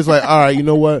situations where it's like, all right, you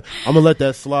know what? I'm going to let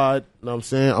that slide. You know what I'm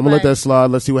saying? I'm going to let that slide.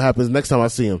 Let's see what happens next time I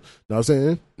see him. You know what I'm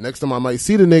saying? Next time I might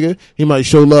see the nigga, he might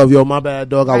show love. Yo, my bad,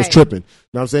 dog. I was tripping. You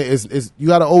know what I'm saying? You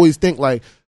got to always think like,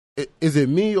 is it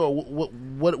me or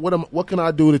what can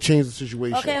I do to change the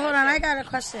situation? Okay, hold on. I got a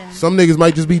question. Some niggas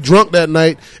might just be drunk that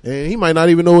night, and he might not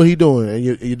even know what he doing. And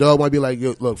your dog might be like,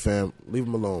 yo, look, fam, leave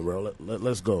him alone, bro.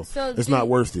 Let's go. So it's not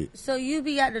worth it. So you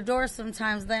be at the door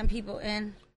sometimes letting people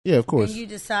in? Yeah, of course. And you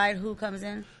decide who comes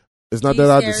in? It's not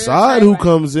that I decide who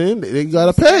comes in. They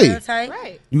gotta pay.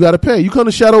 Right. You gotta pay. You come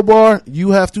to Shadow Bar,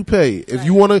 you have to pay. If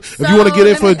you wanna get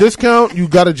in for a discount, you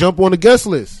gotta jump on the guest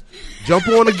list. Jump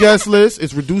on the guest list.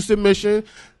 It's reduced admission,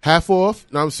 half off.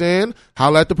 Know what I'm saying?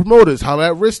 Holla at the promoters.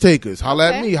 Holla at Risktakers.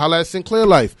 Holla at me. Holla at Sinclair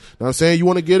Life. Know what I'm saying? You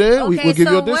want to get in? We'll give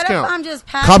you a discount. What if I'm just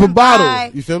passing Cop a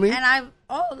bottle. You feel me? And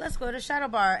let's go to Shadow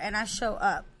Bar, and I show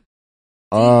up.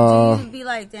 Do you be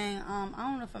like, dang, I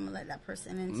don't know if I'm gonna let that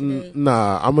person in today.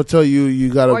 Nah, I'm gonna tell you,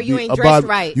 you gotta abide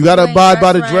right. You gotta abide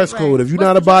by the dress code. If you're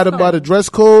not abiding by the dress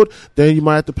code, then you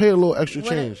might have to pay a little extra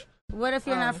change. What if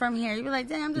you're not from here? You be like,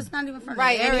 damn, I'm just not even from the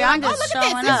area. area. I'm just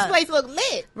showing up. This place look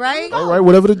lit. Right? All right,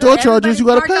 whatever the door charge is, you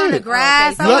gotta pay it. You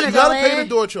gotta pay the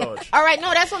door charge. All right,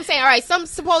 no, that's what I'm saying. All right, some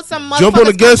motherfuckers jump on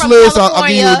the guest list. I'll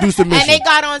give you reduced admission. And they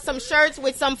got on some shirts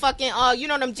with some fucking, you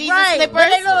know, them Jesus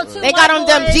slippers. They got on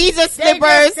them Jesus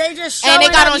slippers, and they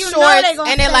got on shorts,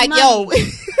 and they're like, yo,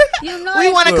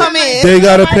 we want to come in. They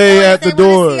gotta pay at the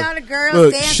door.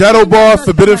 Look, Shadow Bar,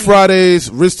 Forbidden Fridays,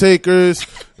 Risk Takers.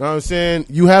 You know what I'm saying?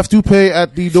 You have to pay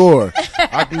at the door.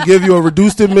 I can give you a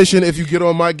reduced admission if you get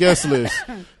on my guest list.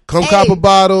 Come cop a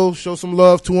bottle, show some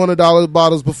love, $200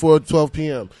 bottles before 12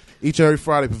 p.m. Each and every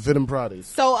Friday, Forbidden Fridays.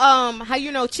 So, how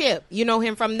you know Chip? You know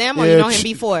him from them, or you know him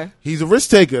before? He's a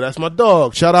risk taker. That's my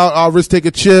dog. Shout out our risk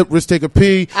taker Chip, risk taker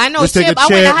P. I know risk Chip. Taker I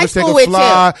went to high school with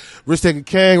Fly, Chip. Risk taker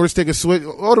Kang, risk taker Switch.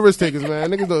 All the risk takers,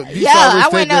 man. Niggas I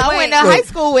went to high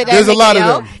school with that. There's a lot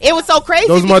of them. It was so crazy.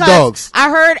 Those are my dogs. I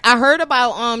heard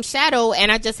about Shadow,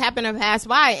 and I just happened to pass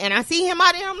by, and I see him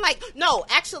out there. I'm like, no,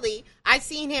 actually, I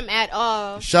seen him at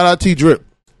Shout out T Drip.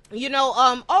 You know,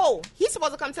 he's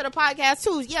supposed to come to the podcast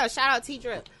too. Yeah, shout out T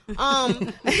Drip.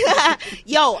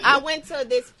 Yo, I went to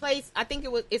this place, I think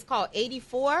it's called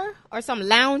 84 or some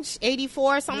Lounge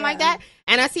 84 or something like that.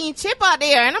 And I seen Chip out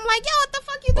there, and I'm like, yo, what the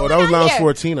fuck you doing? Oh, that was Lounge here?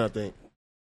 14, I think.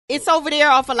 It's over there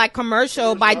off of like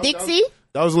Commercial by Dixie.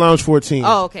 That was Lounge 14.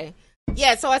 Oh, okay.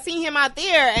 Yeah, so I seen him out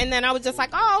there, and then I was just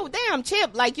like, oh, damn,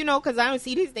 Chip. Like, you know, because I don't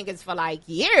see these niggas for like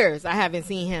years. I haven't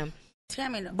seen him.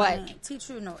 But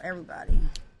T-True know everybody.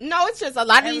 No, it's just a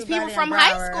lot of these people from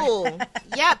high school.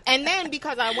 Yep. And then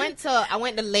because I went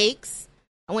to Lakes.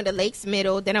 I went to Lakes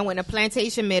Middle. Then I went to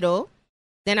Plantation Middle.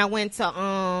 Then I went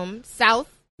to South.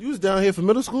 You was down here for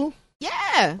middle school?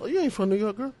 Yeah. Oh, you ain't from New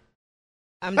York, girl?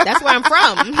 That's where I'm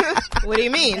from. What do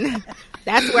you mean?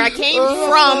 That's where I came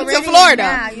from to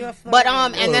Florida. But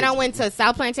and then I went to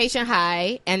South Plantation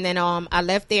High, and then I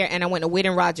left there and I went to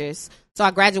Whitten Rogers. So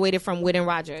I graduated from Whitten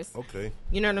Rogers. Okay.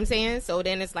 You know what I'm saying? So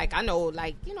then it's like I know,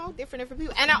 like, you know, different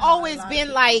people, and I always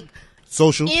been like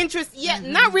social interest. Yeah,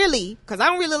 not really, because I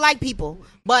don't really like people,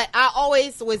 but I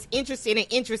always was interested in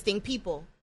interesting people.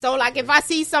 So like if I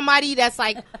see somebody that's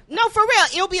like, no, for real,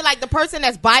 it'll be like the person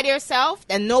that's by themselves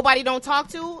that nobody don't talk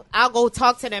to. I'll go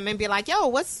talk to them and be like, yo,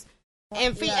 what's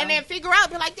and then figure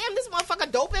out, be like, damn, this motherfucker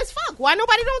dope as fuck. Why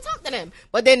nobody don't talk to them?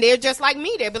 But then they're just like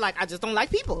me. They'll be like, I just don't like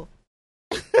people.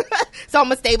 So I'm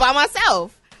gonna stay by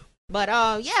myself. But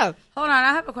yeah. Hold on,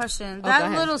 I have a question.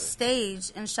 That little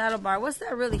stage in Shadow Bar, what's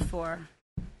that really for?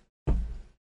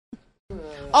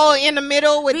 Oh, in the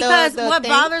middle with because the what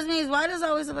thing? Bothers me is why there's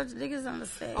always a bunch of niggas on the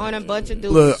stage. On a bunch of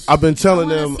dudes. Look, I've been telling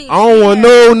them I don't want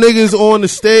no niggas on the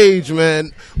stage,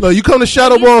 man. Look, you come to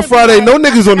Shadow Bar on Friday, like, no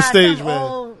niggas on the stage,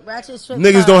 man.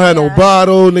 Niggas don't have no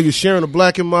bottle. Niggas sharing a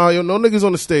black and mild. No niggas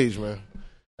on the stage, man.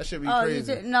 That should be Oh,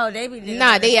 crazy. no, they be there.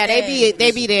 Nah, they be there.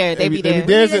 They be there. They be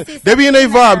dancing. They be in their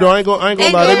vibe though. I ain't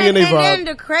gonna lie. They be in their vibe. And then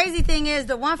the crazy thing is,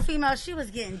 the one female, she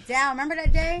was getting down. Remember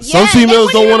that day? Some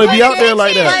females don't want to be out there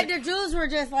like that. Like the Jews were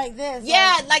just like this.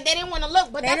 Yeah, like they didn't want to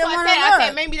look. But that's what I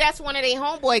said maybe that's one of their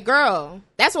homeboy girl.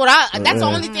 That's the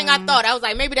only thing I thought. I was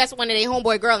like, maybe that's one of their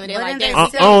homeboy girl, and they're like, I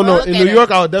don't know. In New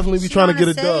York, I would definitely be trying to get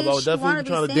a dub. I would definitely be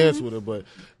trying to dance with her, but.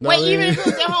 Wait, even if it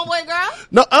was your homeboy girl?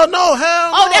 No, no,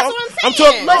 hell no. Oh, that's what I'm saying. I'm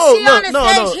talking,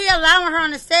 no. He allowing her on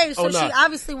the stage, so she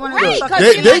obviously wanted to fuck.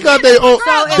 They got their own.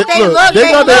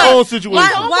 They got their own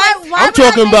situation. I'm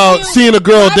talking about seeing a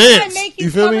girl dance. You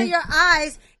feel me? Your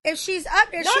eyes. If she's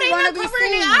up there, no, she they want not to be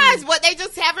covering seen. their eyes, but they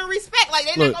just having respect. Like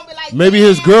they're not gonna be like, maybe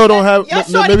his girl don't have.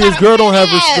 Maybe his girl don't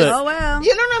have respect. Oh well,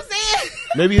 you know what I'm saying?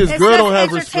 Maybe his girl don't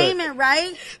have respect. Entertainment,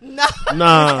 right? No,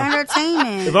 nah.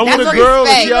 Entertainment. If I'm with a girl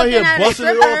and she out here busting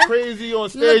it all crazy on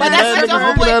stage and mad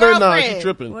niggas looking at her, nah, she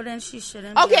tripping. Well, then she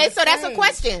shouldn't. Okay, so that's a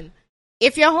question.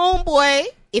 If your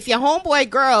homeboy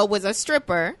girl was a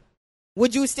stripper,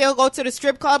 would you still go to the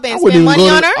strip club and spend money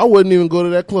on her? I wouldn't even go to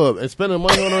that club. And spending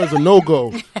money on her is a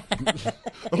no-go. I'm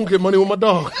going to get money with my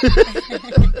dog. I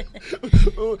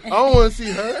don't want to see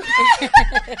her.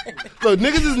 Look,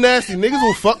 niggas is nasty. Niggas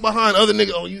will fuck behind other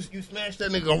niggas. Oh, you smash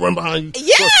that nigga, I'll run behind you.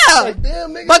 Yeah. Like,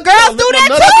 damn, nigga, but girls do that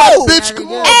too. Bitch, come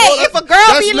on, hey, if a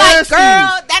girl be like,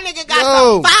 girl, that nigga got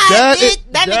some fire dick.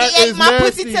 That nigga ate my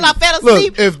pussy till I fell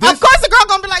asleep. Look, of course the girl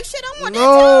going to be like, shit, I want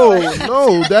that too.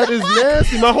 No, that is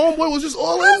nasty. My homeboy was just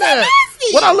all in that.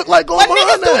 What I look like going behind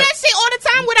that? But niggas do that shit all the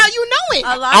time without you knowing.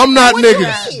 I'm not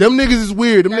niggas. Them niggas is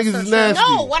weird. Them niggas is nasty.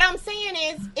 No, what I'm saying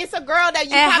is, it's a girl that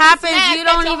you probably happens, smashed you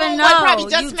don't even know. Probably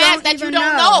just smashed that you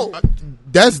don't know.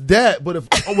 That's that. But if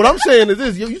what I'm saying is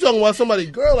this, you talking about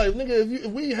somebody's girl, like nigga,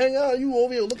 if we hang out, you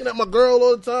over here looking at my girl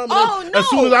all the time. Oh no! As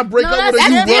soon as I break up with her,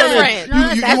 you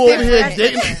running. You over here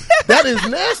dating. That is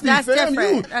nasty, that's fam.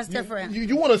 Different. That's different.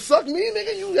 You want to suck me,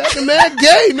 nigga? You acting mad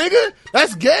gay, nigga?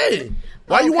 That's gay.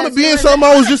 Why you want to be in something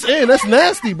I was just in? That's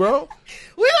nasty, bro.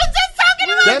 We was just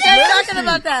talking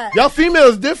about that. Y'all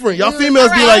females different. Y'all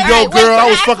females be like, yo, girl, I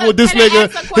was fucking with this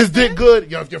nigga. His dick good.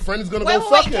 Yo, if your friend is gonna go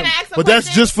fuck him, but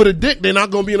that's just for the dick. They're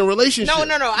not gonna be in a relationship. No.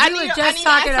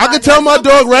 I can tell my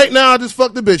dog right now, I just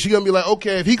fucked the bitch. She gonna be like,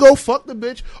 okay, if he go fuck the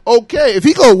bitch, okay. If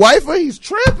he go wife her, he's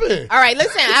tripping. All right,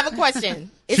 listen, I have a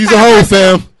question. She's a hoe,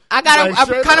 fam. I got a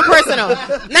kind of personal.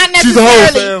 Not necessarily. She's a hoe,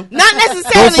 fam. Not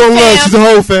necessarily, fam. Love. She's a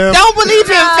hoe, fam. Don't believe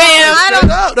him, fam.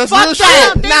 That's fuck real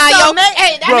that. shit. Nah, yo.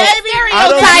 Hey, that's a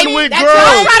stereotype. That's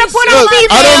y'all trying to put on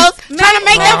females, trying to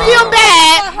make them feel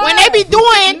bad when they be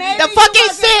doing the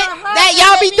fucking shit that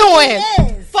y'all be doing.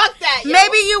 Fuck that. Yo.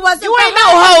 Maybe you wasn't. You ain't no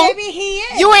hoe. Maybe he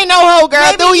is. You ain't no hoe,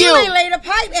 girl. Do you? Maybe you laid a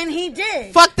pipe and he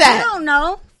did. Fuck that. I don't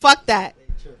know. Fuck that.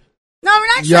 No, we're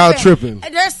not tripping. Y'all tripping.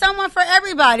 There's someone for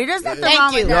everybody. There's nothing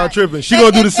wrong with that. Y'all tripping. She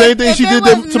gonna do the same thing she did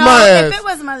to my ass. If it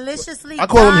was maliciously I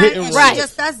call him hit and run. Right.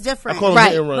 That's different. I call him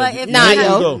hit and run. But if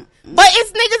yo. But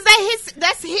it's niggas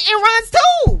that's hit and runs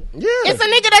too. Yeah. It's a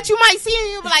nigga that you might see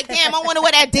and you be like, damn, I wonder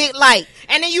what that dick like.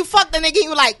 And then you fuck the nigga and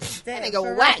you like, that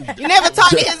nigga whack. You never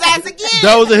talk to his ass again.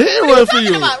 That was a hit and run for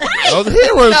you. That was a hit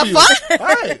and run for you. Fuck? All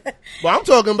right. But I'm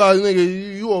talking about,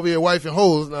 nigga, you over here wifing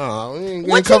hoes. Nah, we ain't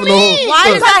what cover you mean? No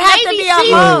why does that have to be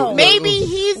a hoe? Maybe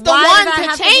he's the one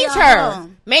to change her.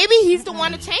 Maybe he's the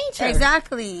one to change her.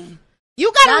 Exactly.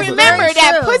 You gotta remember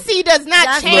that pussy does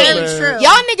not change.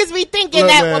 Y'all niggas be thinking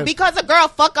that because a girl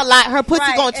fuck a lot, her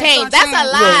pussy gonna change. That's a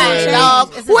lie,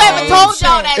 dog. Whoever told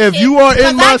y'all that if shit. You are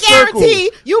in my circle, I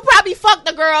guarantee you probably fucked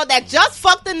the girl that just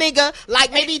fucked the nigga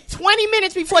like maybe 20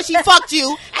 minutes before she fucked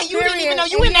you, and you didn't even know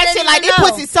you in that shit like this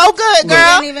pussy so good,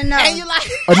 girl. And you like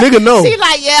a nigga know. She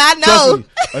like, yeah, I know.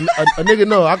 A nigga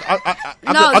know.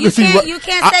 I can see. You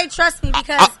can't say trust me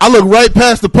because I look right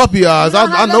past the puppy eyes.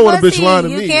 I know when a bitch lying to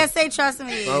me. You can't say trust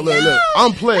me. Look,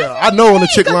 I'm player. I know when a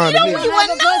chick lying to me. You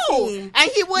wouldn't know,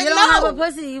 and he wouldn't know. You don't have a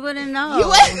pussy. You wouldn't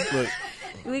know.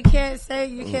 You can't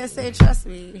say trust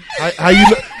me. How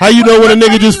you know when a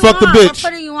nigga just fucked a bitch? We're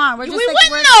putting you on. We wouldn't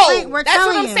know. That's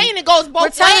what I'm saying. It goes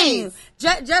both ways.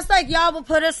 Just like y'all will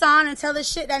put us on and tell us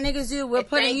shit that niggas do, we're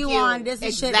putting you on. This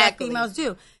is shit that females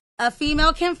do. A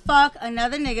female can fuck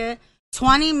another nigga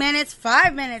 20 minutes,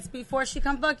 5 minutes before she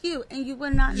come fuck you, and you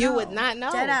would not know. You would not know.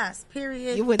 Dead ass,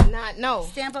 period. You would not know.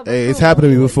 Stamp up. Hey, it's happened to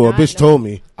me before. A bitch told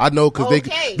me. I know because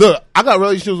they look. I got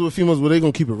relationships with females where they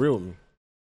gonna keep it real with me.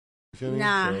 You feel me?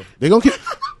 Nah. So they gonna keep.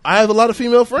 I have a lot of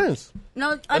female friends.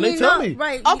 No, and they tell me.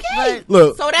 Right. Okay.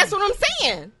 Look. So that's what I'm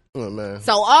saying. Oh, man.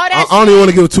 So all that. I don't even want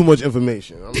to give too much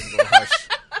information. I'm just gonna hush.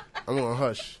 I'm gonna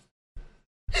hush.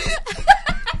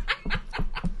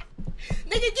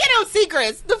 Nigga, get them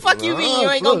secrets. The fuck you mean? You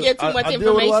ain't gonna get too much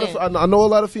information. I know a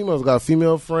lot of females. Got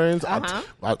female friends.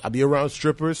 I be around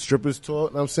strippers. Strippers talk.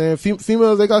 You know what I'm saying?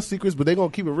 Females, they got secrets, but they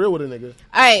gonna keep it real with a nigga.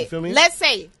 All right. You feel me? Let's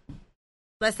say.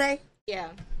 Yeah.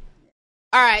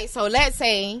 All right. So let's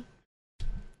say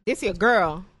this your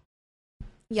girl.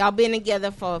 Y'all been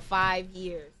together for 5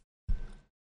 years.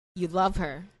 You love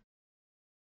her.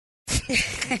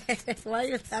 Why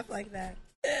you talk like that?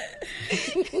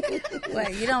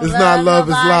 What, you don't it's love not love,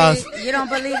 nobody? it's lost. You don't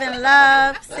believe in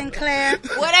love, Sinclair?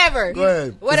 Whatever. Go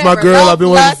ahead. Whatever. It's my girl. I've been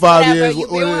with her for 5 whatever. years.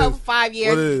 You've What been with her is? for 5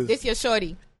 years. What is? This your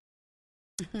shorty.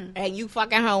 And you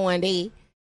fucking her one day.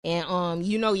 And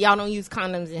you know y'all don't use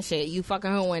condoms and shit. You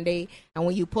fucking her one day, and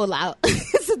when you pull out,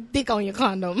 it's a dick on your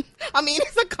condom. I mean,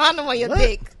 it's a condom on your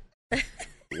dick.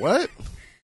 What?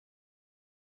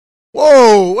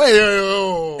 Whoa!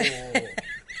 Wait!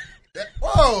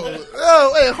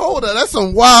 Whoa! Wait! Hold on! That's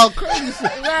some wild, crazy shit.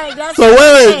 Right, that's So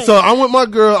wait! So I'm with my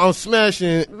girl. I'm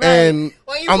smashing, and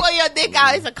When you pull your dick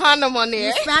out, it's a condom on there.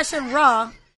 you smashing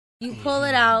raw. You pull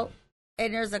it out,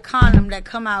 and there's a condom that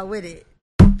come out with it.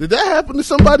 did that happen to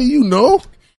somebody you know?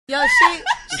 Yo,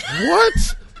 What?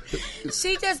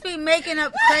 she just be making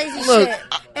up crazy Look, shit.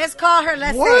 It's called her.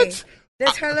 Let's What? say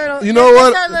this her little. You know this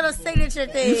what? her little signature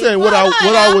thing. You saying what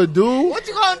I would do? What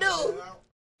you gonna do?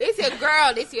 This your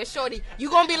girl. This your shorty. You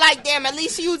gonna be like, damn, at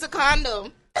least she use a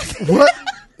condom. What?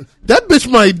 That bitch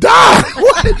might die.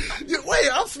 What? Wait,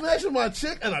 I'm smashing my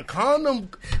chick and a condom.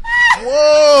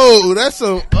 Whoa, that's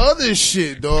some other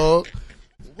shit, dog.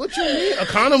 What you mean? A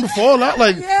condom fall out?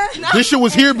 Like, this shit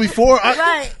was here before?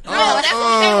 Right. No, that's what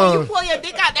I'm saying. When you pull your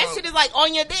dick out, that shit is like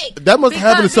on your dick. That must have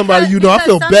happened to somebody you know. I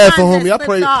feel bad for homie.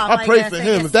 I pray for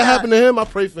him. If that happened to him, I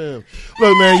pray for him.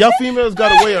 Look, man, y'all females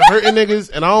got a way of hurting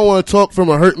niggas, and I don't want to talk from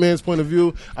a hurt man's point of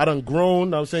view. I done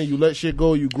grown. I'm saying you let shit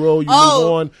go, you grow, you move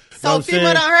on. So people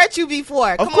done hurt you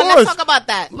before. Come Of on, let's course. talk about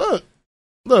that. Look,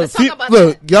 talk about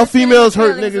look, that. y'all females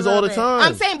hurt feelings a niggas all little the bit. time.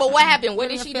 I'm saying, but what happened? What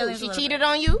did she do? feelings a She little cheated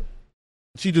on you?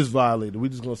 She just violated. We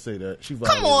just gonna say that she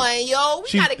violated. Come on, yo.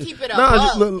 We gotta keep it up.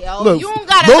 Nah, Yo. look, You don't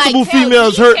gotta multiple like, tell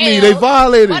females hurt me. They details.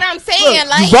 violated. But I'm saying, Look,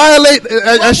 like, you violate.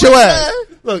 That's your was ass.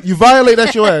 Look, you violate.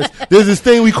 That's your ass. There's this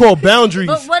thing we call boundaries.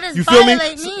 But what does you feel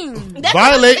violate me? mean? That's what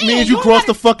I'm Violate saying. means you don't cross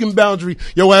gotta- the fucking boundary.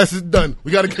 Your ass is done.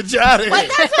 We gotta get you out of here. But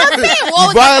that's what I'm saying. What You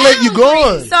was the violate, you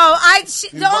boundaries? gone.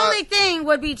 So the only thing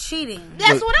would be cheating.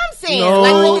 That's what I'm saying. No,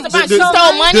 Like, what was about? She there-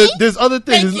 stole money? There's other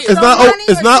things. Thank It's, you. it's not. So money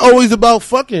It's or not cheating? always about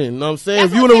fucking. You know what I'm saying?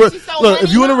 That's If you what in a I'm saying. She stole look, if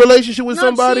money. you in a relationship with No,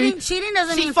 somebody, cheating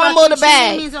doesn't She mean fumbled fucking. the bag.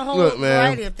 Cheating means a whole Look, man.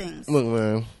 variety of things. look,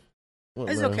 man.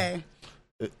 It's okay.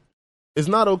 It's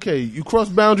not okay. You cross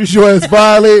boundaries, your ass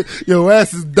violate, your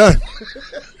ass is done.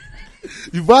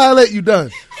 You violate, you done.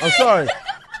 I'm sorry.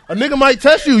 A nigga might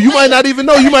test you. You might not even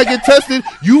know. You might get tested.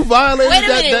 You violated Wait a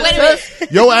minute, that wait a test.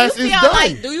 minute. Your ass Do you is feel done.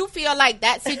 like? Do you feel like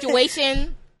that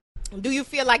situation? Do you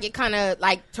feel like it kind of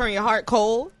like turn your heart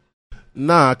cold?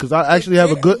 Nah, because I actually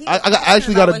have a good. I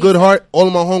actually got a good heart. All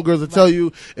of my homegirls will tell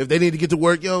you if they need to get to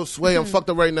work. Yo, Sway, I'm fucked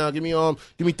up right now. Give me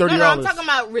 $30. No, I'm talking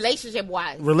about relationship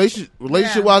wise. Relationship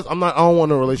wise, I don't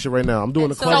want a relationship right now. I'm doing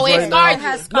the So clubs it right scarred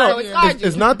now. you. No, it scarred you.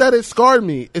 It's not that it scarred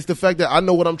me. It's the fact that I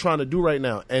know what I'm trying to do right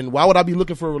now. And why would I be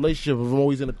looking for a relationship if I'm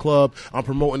always in the club? I'm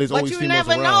promoting. There's But always you females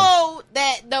never around. know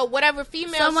that the whatever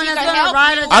female Someone she that's can gonna help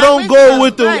ride you. or I don't go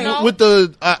with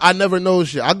the Right. I never know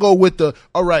shit. I go with the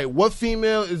all right. What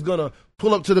female is gonna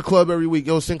pull up to the club every week?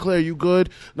 Yo, Sinclair, you good?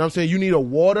 And I'm saying you need a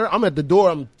water. I'm at the door.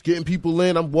 I'm getting people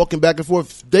in. I'm walking back and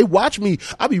forth. They watch me.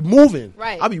 I be moving.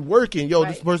 Right. I be working. Yo,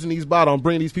 Right. this person needs bottle. I'm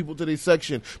bringing these people to their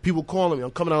section. People calling me. I'm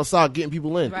coming outside getting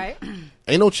people in. Right.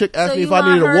 Ain't no chick ask So me you if I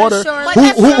want needed her a to water. show her- But Who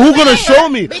that's what I'm gonna saying. show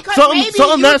me Because something maybe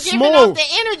that you giving small? off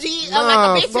the energy of Nah,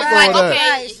 like a bitch fuck is all like, that. okay,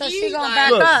 Right, so she he's gonna like-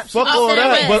 back Look, up. fuck She all gonna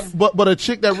that. say this. But a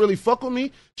chick that really fuck with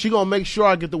me, she gonna make sure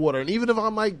I get the water. And even if I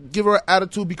might give her an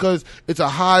attitude because it's a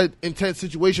high intense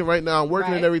situation right now, I'm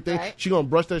working and Right, everything, right. she gonna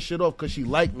brush that shit off because she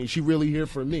like me. She really here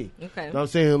for me. Okay. You know what I'm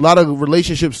saying? A lot of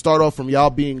relationships start off from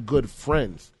y'all being good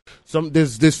friends.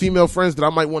 There's female friends that I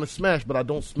might want to smash, but I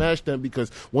don't smash them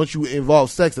because once you involve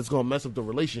sex, that's gonna mess up the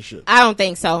relationship. I don't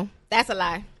think so. That's a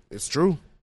lie. It's true.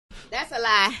 That's a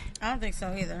lie. I don't think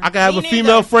so either. I can have Me a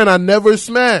female neither. friend I never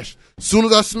smashed. Soon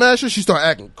as I smash her, she start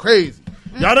acting crazy.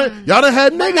 Y'all done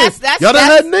had niggas. that's- Y'all done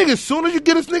that's- had niggas. Soon as you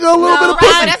get this nigga a little bit of right,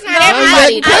 pussy, but that's not y'all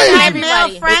everybody. act That's crazy. not I everybody.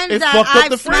 have male friends It that fucked up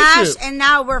the I've smashed, friendship. and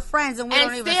now we're friends, and we And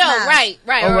don't even still, smash.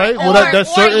 right. All right, well,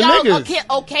 that's certain y'all niggas.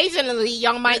 Occasionally,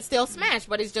 y'all might still smash,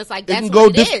 but it's just like It that's can go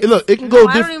what it is. Look, it can No, go I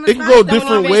don't different. even It can smash go them.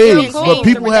 different Don't ways. even But change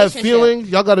people the have relationship. feelings.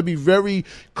 Y'all got to be very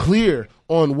clear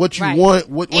on what you Right. want,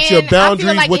 what And your I feel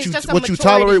boundaries, like what it's you just a what you maturity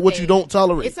tolerate, what you thing. don't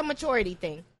tolerate. It's a maturity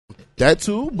thing. That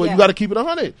too, but Yeah. you got to keep it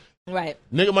 100. Right.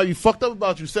 Nigga might be fucked up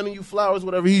about you, sending you flowers,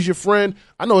 whatever. He's your friend.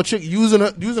 I know a chick using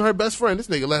her best friend. This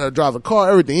nigga let her drive a car,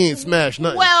 everything. He ain't smashed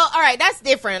nothing. Well, all right, that's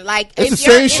different. Like, it's the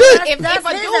same shit. If a dude, that's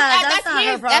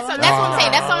his. That's what I'm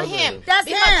saying. That's on him. That's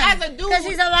because him. as a dude, because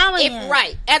he's allowing it.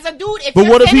 Right. As a dude, if but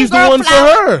you're what if he's the one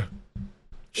flowers, for her?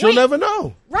 She'll never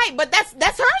know. Right, but that's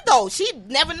her though. She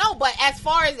never know. But as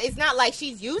far as it's not like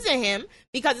she's using him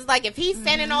because it's like if he's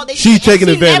sending all this, she's taking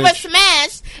advantage. Never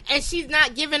smashed, and she's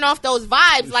not giving off those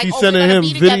vibes. Like she's sending him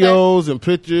videos and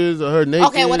pictures of her naked.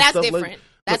 Okay, well that's stuff different. Like,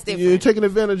 that's different. You're taking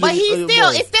advantage. But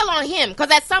it's still on him because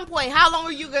at some point, how long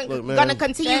are you gonna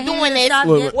continue doing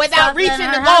this without reaching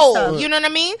the goal? You know what I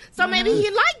mean? So maybe he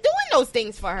like doing those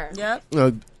things for her. Yep.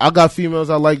 I got females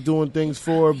I like doing things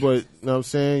for, but you know what I'm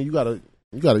saying? You gotta,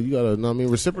 know what I mean,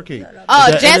 reciprocate.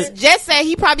 Jess said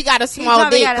he probably got a small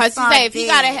dick because she said if he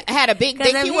had a big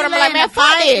dick, he would have been like, man,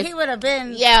 fuck this. He would have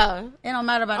been. Yeah. It don't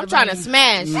matter about. I'm trying to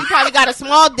smash. He probably got a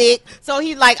small dick, so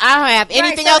he's like, I don't have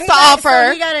anything else to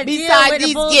offer besides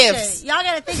these gifts. Y'all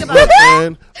gotta think about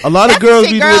it. A lot of girls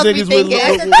be doing niggas with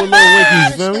little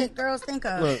winkies. Feel me? Girls think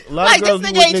of. A lot of girls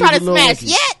this nigga ain't trying to smash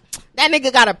yet. That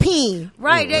nigga got a peen.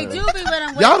 Right, they do be with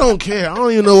him. Y'all don't care. I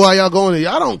don't even know why y'all going there.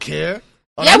 Y'all don't care.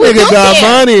 Yeah, that nigga got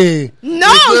money.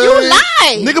 No, you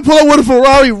lie. Nigga pull up with a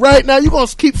Ferrari right now. You gonna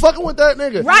keep fucking with that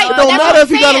nigga. Right. It don't matter if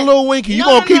he got a little winky. You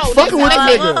gonna keep fucking with the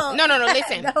nigga. No,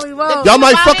 listen. No, we won't. Y'all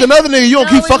might fuck another nigga. You don't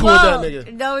keep fucking with that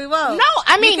nigga. No, we won't. No,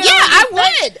 I mean, yeah, I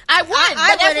would. I but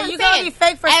that's what you I'm gonna saying. be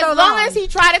fake for so long. As long as he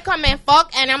try to come and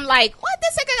fuck, and I'm like, what?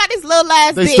 This nigga got this little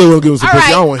ass They dick. still gonna give us a all pussy. right,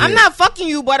 I don't want I'm not fucking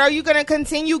you, but are you gonna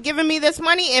continue giving me this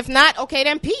money? If not, okay,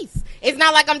 then peace. It's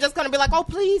not like I'm just gonna be like, oh,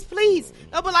 please.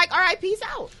 They'll be like, all right, peace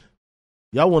out.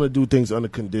 Y'all want to do things under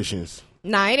conditions.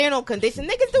 Nah, it ain't no condition.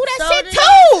 Niggas do that shit too.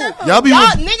 Y'all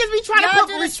niggas be trying to put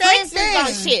restrictions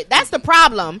on shit. That's the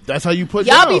problem. That's how you put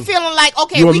y'all down. Be feeling like,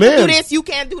 okay, we can do this, you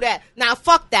can't do that. Now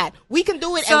fuck that. We can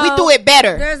do it and we do it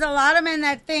better. There's a lot of men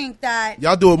that think that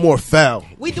y'all do it more foul.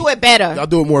 We do it better. Y'all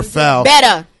do it more foul.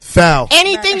 Better. Foul.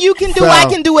 Anything you can do, I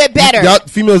can do it better. Y'all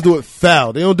females do it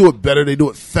foul. They don't do it better. They do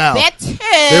it foul. Better.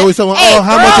 They always talk about,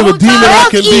 how much of a demon I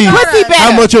can be.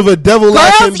 How much of a devil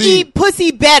I can be. Girls eat pussy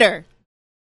better.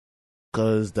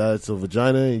 Because that's a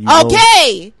vagina. And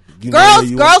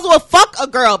girls will fuck a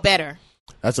girl better.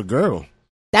 That's a girl.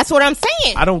 That's what I'm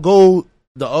saying. I don't go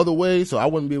the other way, so I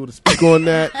wouldn't be able to speak on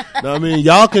that. Know what I mean,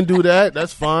 y'all can do that.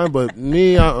 That's fine. But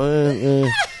me,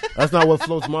 that's not what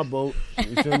floats my boat.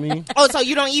 You feel me? Oh, so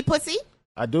you don't eat pussy?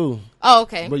 I do. Oh,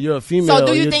 okay. But you're a female. So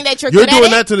do you think that you're good at it? You're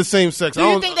doing that to the same sex. Do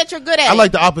you think that you're good at it? I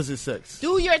like the opposite sex.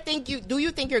 Do you think you're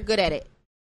good at it?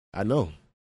 I know.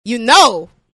 You know.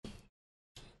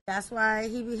 That's why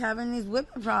he be having these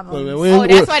whipping problems.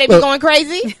 That's why they be going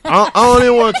crazy? I don't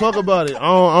even want to talk about it.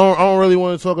 I don't really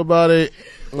want to talk about it.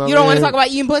 You don't want to talk about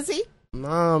eating pussy?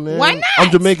 Nah, man. Why not?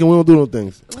 I'm Jamaican. We don't do no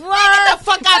things. What? Get the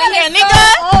fuck out of here,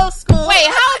 nigga. Old school. Wait,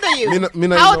 how old are you?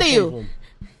 How old are you?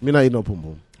 Me not eat no pum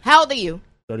pum. How old are you?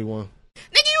 31.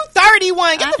 Nigga, you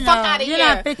 31. Get the fuck out of here. You're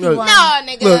not 51. No,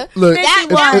 nigga. Look,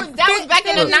 that was back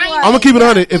in the 90s. I'm going to keep it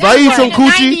 100. If I eat some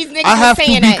coochie, I have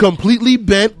to be completely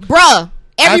bent. Bruh.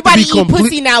 Everybody eat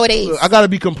pussy nowadays. I gotta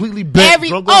be completely bent. That was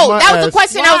the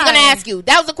question I was gonna ask you.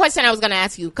 That was the question I was gonna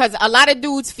ask you because a lot of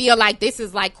dudes feel like this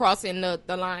is like crossing the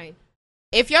line.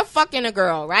 If you're fucking a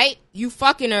girl, right? You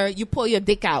fucking her, you pull your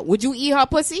dick out. Would you eat her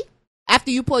pussy after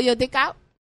you pull your dick out?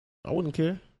 I wouldn't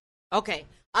care. Okay.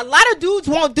 A lot of dudes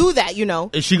won't do that, you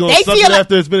know. Is she gonna suck it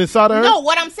after it's been inside of her? No,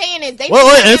 what I'm saying is wait,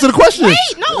 answer the question. Wait,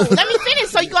 no, let me finish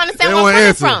so you can understand where I'm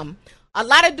coming from. A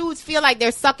lot of dudes feel like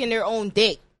they're sucking their own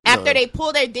dick. After they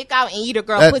pull their dick out and eat a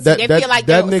girl pussy, they feel like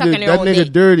they're sucking their own dick. That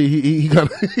nigga dirty. He got.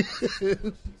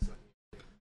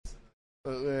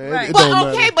 Right.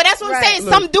 But that's what I'm saying.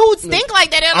 Some dudes think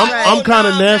like that. I'm kind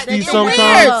of nasty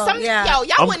sometimes.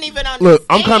 Y'all wouldn't even understand. Look,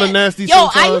 I'm kind of nasty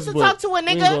sometimes. I used to talk to a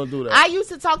nigga. I used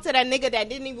to talk to that nigga that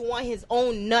didn't even want his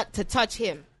own nut to touch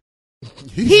him.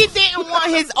 He didn't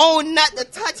want his own nut to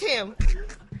touch him.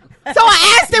 So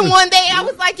I asked him one day, I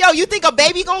was like, yo, you think a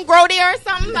baby gonna grow there or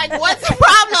something? Like, what's the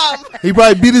problem? He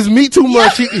probably beat his meat too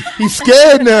much. He's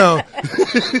scared now.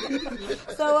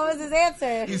 So what was his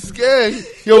answer? He's scared.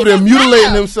 He over there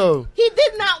mutilating himself. He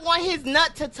did not want his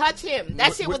nut to touch him.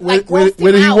 That shit was like grossed him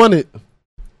Where did he out. want it?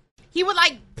 He would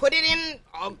like put it in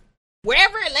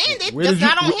wherever it landed, just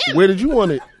not on him. Where did you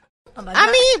want it?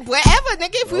 I mean, wherever,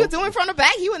 nigga. If we were doing it from the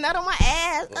back, he would nut on my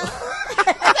ass.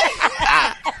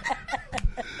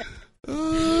 There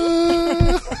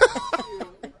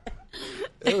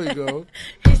we go.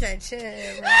 He said, chill,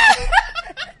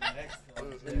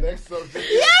 Next subject.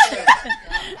 Yeah.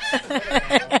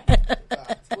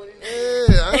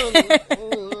 I don't know.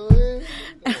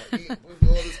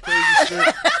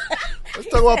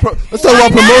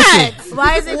 promotion.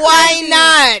 Why is it? Why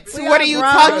not? What are you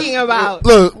talking about?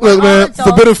 Look, man.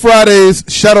 Forbidden Fridays,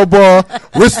 Shadow Bar,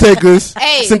 Risktakers,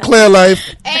 Hey. Sinclair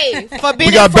Life. Hey, Forbidden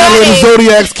We got Battle of the Friday.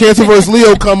 Zodiacs, Cancer vs.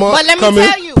 Leo come on. But let me come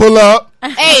tell in, you. pull up.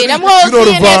 Hey, them hoes You know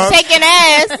the being there vibe. shaking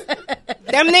ass.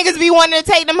 Them niggas be wanting to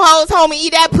take them hoes home and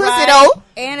eat that pussy Right. though.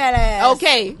 And that ass.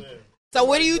 Okay. So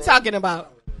what are you talking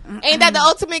about? Ain't that the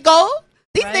ultimate goal?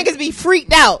 These Right. niggas be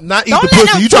freaked out. Not eat Don't the let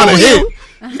pussy. them You trying to fool hit.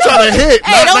 you. You trying to hit.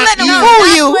 Hey, don't let them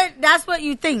fool you. That's what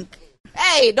you think.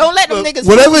 Hey, don't let them niggas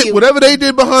fool you. Whatever they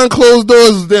did behind closed doors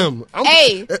is them.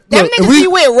 Hey, them Look, niggas be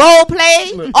with role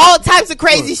play, all types of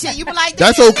crazy shit. You be like,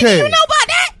 That's "Nigga, okay." You know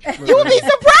about that? You would be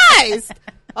surprised.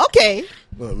 Okay.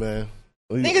 Look, man.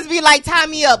 Niggas be like, tie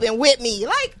me up and whip me.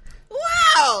 Like,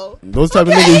 wow. Those type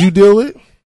of niggas you deal with?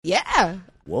 Yeah.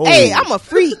 Whoa. Hey, I'm a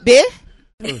freak, bitch.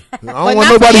 I don't But want not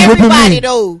nobody for whipping everybody, me.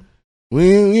 though.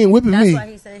 We ain't whipping That's me. why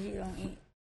he said he don't eat.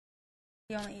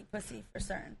 He only eat pussy for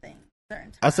certain things. Certain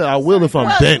times. I said I will if I'm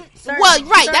Well, bent. Well, right.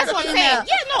 certain That's what I'm saying. female-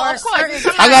 Yeah, no, or of course. certain-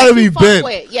 Somebody I gotta that be you fuck bent.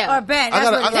 with, yeah. Or bent. I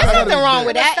That's gotta- what I There's gotta nothing be wrong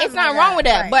with bent. that. It's not wrong with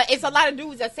that. Right. But it's a lot of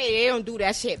dudes that say they don't do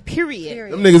that shit,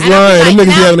 period. Them niggas And I be lying. Them niggas be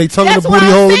now- having their tongue in the that's what booty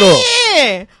I'm hole and all.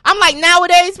 saying. I'm like,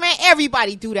 nowadays, man,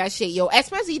 everybody do that shit, yo.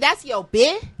 Especially that's your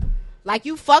bitch. Like,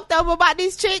 you fucked up about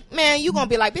this chick, man, you gonna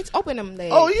be like, bitch, open them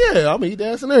legs. Oh yeah, I'm gonna eat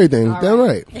ass and everything. All Damn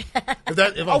right. right.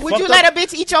 If Oh, would you let a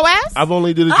bitch eat your ass? I've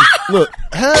only did it. Look,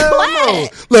 hell no.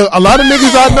 Look, a lot of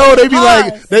niggas I know, they be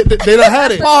like, they done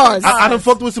had it. Pause. I done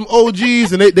fucked with some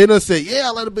OGs and they done say, yeah,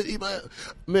 I let a bitch eat my.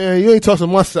 Man, you ain't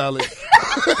tossing my salad.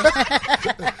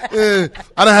 Yeah,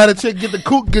 I done had a chick get the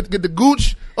get the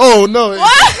gooch. Oh no,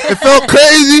 it felt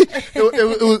crazy.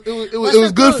 It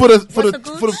was good for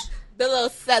the.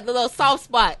 The little soft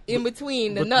spot in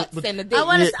between the nuts and the dick.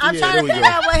 I'm Yeah, trying there to we figure go.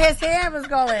 out where his hand was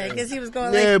going because he was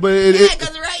going Yeah, like. but Yeah,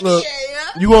 'cause right look, here,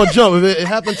 yeah. you gonna jump. If it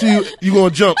happened to you, you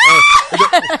gonna jump.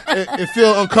 It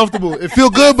feel uncomfortable. It feel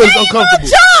good, but it's uncomfortable.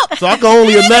 jump. So I can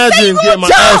only imagine gonna getting my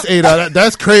jump. ass ate out.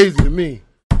 That's crazy to me.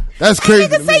 That's crazy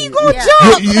to Nigga say me. you gonna Yeah.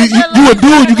 jump. You a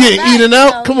dude, you getting eaten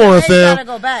out? Come on, Your legs fam. gotta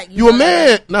go back. You a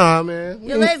man? Nah, man.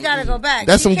 Your legs gotta go back.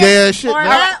 That's some You can't- gay ass shit, Or man.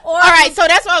 that, or All right, so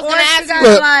that's what I was or gonna she ask got you.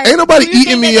 Look, like- ain't nobody Do you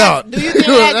eating think me that- out. do you think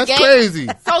that's That's gay? crazy.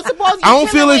 So suppose you I don't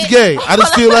feel it's gay. I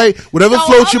just feel like whatever So,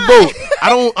 floats your hold boat.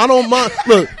 I don't mind.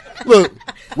 Look.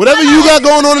 Whatever you got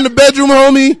going on in the bedroom,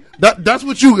 homie, that's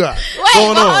what you got Wait,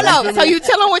 going but on. hold up. So you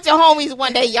chilling with your homies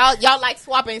one day, y'all like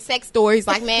swapping sex stories,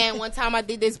 like, man, one time I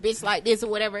did this bitch like this or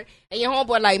whatever, and your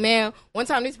homeboy like, man, one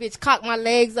time this bitch cocked my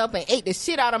legs up and ate the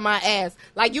shit out of my ass.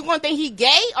 Like, you gonna think he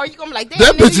gay, or you gonna be like, damn,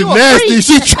 That nigga, bitch is you a nasty.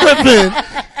 freak. She tripping.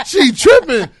 She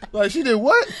tripping. Like, she did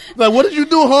what? Like, what did you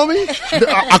do, homie?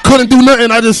 I couldn't do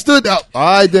nothing. I just stood out. All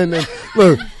right, then.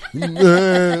 Look.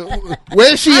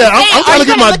 Where's she at? I'm trying to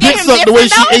get my dick sucked the way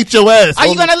she ate your ass. Are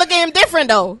you homie. gonna look at him different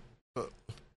though?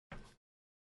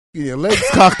 Get your legs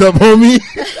cocked up, homie.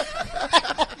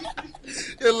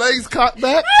 Your legs cocked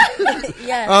back?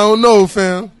 Yes. I don't know,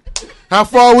 fam. How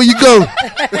far will you go?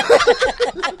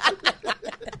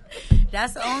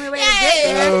 That's the only way to get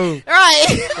there. Right.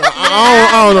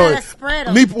 I don't gotta know. spread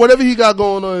 'em. Me, whatever he got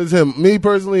going on is him. Me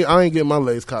personally, I ain't getting my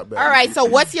legs cocked back. All right. So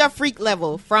what's your freak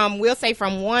level? We'll say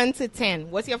from 1 to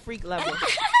 10. What's your freak level?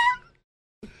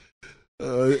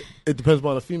 It depends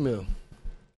upon the female.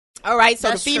 All right. So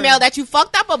That's the female true. that you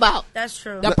fucked up about, That's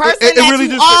true. the person it that really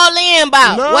you just- all in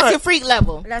about. Nah. What's your freak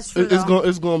level? That's true.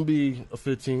 It's gonna be a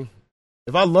 15.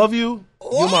 If I love you,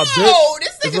 you're my bitch. Oh, this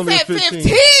it's gonna nigga be said 15.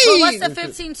 But what's the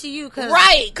 15 to you?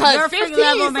 Right, because your 15 freak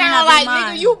level sound may not be like,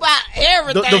 mine. nigga, you buy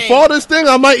everything. The farthest thing,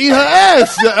 I might eat her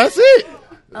ass. That's it.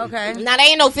 Okay. Now, they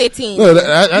ain't no 15. No,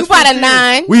 that's you bought a 15.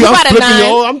 9. I'm You bought a flipping 9.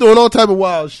 your. I'm doing all type of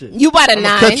wild shit. You bought a I'm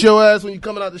 9. gonna catch your ass when you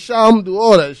coming out the shower. I'm gonna do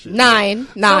all that shit. 9.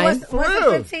 So 9. what's For the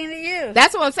real. 15 to you?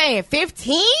 That's what I'm saying.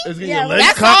 15? It's getting Yeah, your legs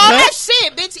That's cocked all back? that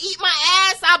shit. Bitch, eat my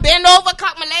ass. I bend over,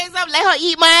 cock my legs up, let her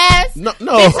eat my ass. No.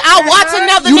 Bitch, I watch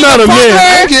another You nigga not a fuck man. I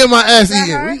her. ain't getting my ass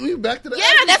her? eaten. We back to the Yeah,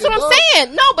 ass that's eating, what I'm dog.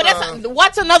 saying. No, but that's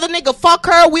watch another nigga fuck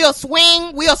her. We'll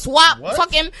swing. We'll swap. What?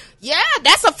 Fucking yeah.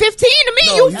 That's a 15 to me.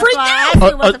 No, you that's freaked why I out.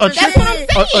 asked you what the A chick, 15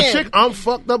 That's what I'm saying. a chick I'm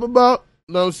fucked up about.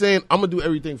 Know what I'm saying? I'm gonna do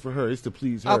everything for her. It's to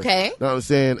please her. Okay. Know what I'm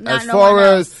saying? Not as no far one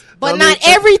as, else. But know what I not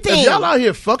mean? everything. If y'all out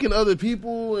here fucking other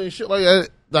people and shit like that,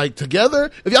 like together,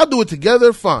 if y'all do it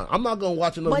together, fine. I'm not gonna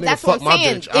watch another But nigga that's fuck what my I'm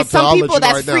saying. bitch. It's some I'll let people you know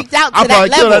that's right now. freaked out to I'll that probably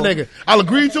kill that level. nigga. I'll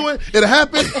agree to it. It'll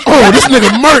happen. Oh, this nigga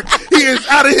murked. He is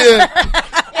out of here.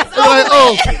 They're like,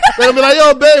 oh, they'll be like,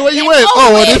 yo, babe, where you at?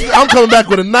 Oh, I'm coming back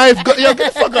with a knife. Yo,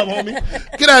 get the fuck up,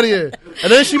 homie. Get out of here.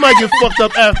 And then she might get fucked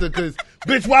up after, because,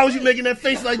 bitch, why was you making that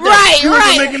face like that? Right, You right.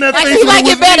 wasn't making that Like face she when like it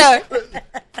it was me.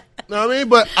 better. know what I mean?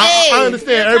 But I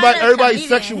understand. Everybody's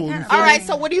sexual. You feel All right, me?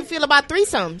 so what do you feel about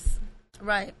threesomes?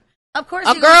 Right. Of course,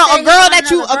 A girl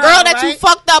that you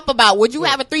fucked up about. Would you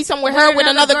have a threesome with her with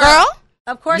another girl?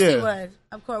 Of course he Yeah. would.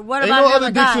 Of course. What Ain't about no another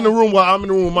other dicks guy? in the room while I'm in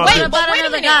the room with my Wait, bitch. but wait a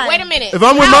another minute. guy? Wait a minute. If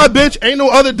I'm with my bitch, ain't no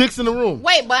other dicks in the room.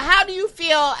 Wait, but how do you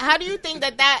feel? How do you think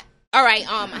that? All right.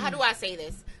 How do I say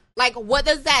this? Like, what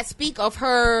does that speak of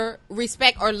her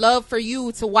respect or love for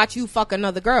you to watch you fuck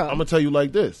another girl? I'm gonna tell you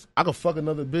like this: I could fuck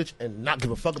another bitch and not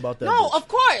give a fuck about that. No, bitch. of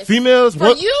course. Females, for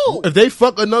you. if they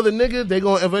fuck another nigga, they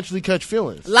gonna eventually catch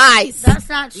feelings. Lies. That's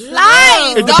not true.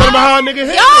 Lies. It depends on how a nigga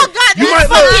hit. Y'all got this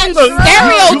fucking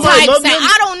stereotypes that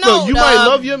I don't know. You might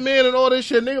love your man and all this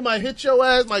shit. Nigga might hit your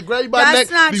ass, might grab you by the neck,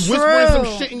 That's be not whispering some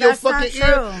true. shit in your That's not fucking true.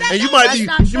 ear, and you might be That's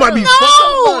not true. fucked up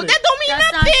No, about it. that don't mean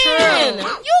That's not nothing.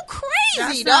 true. You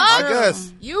crazy, That's not dog. true. I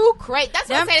guess. You crazy. That's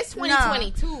why I Them- said it's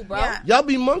 2022, bro. Yeah. Y'all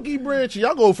be monkey branching.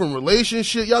 Y'all go from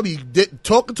relationship. Y'all be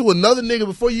talking to another nigga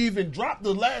before you even drop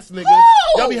the last nigga.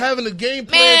 Woo! Y'all be having a game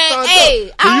plan. Man, signed hey,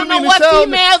 up. I So you don't know mean to what tell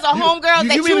me- females or homegirls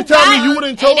that you you mean to tell me got, you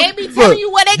wouldn't told and they be telling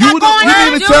you what they got you going you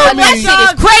on. mean to tell That me shit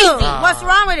is crazy. What's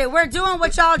wrong with it? We're doing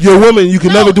what y'all do. you're a woman? You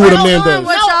can never do what a we're man doing does.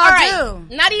 what No, y'all all right.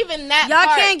 do. Not even that Y'all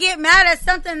part. can't get mad at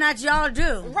something that y'all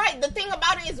do. Right. The thing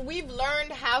about it is we've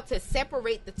learned how to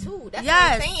separate the two. That's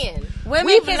Yes. what I'm saying. Women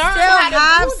We've can learned still how to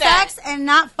have do that. sex and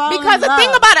not fall Because in the love. thing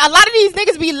about it, a lot of these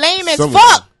niggas be lame as Some of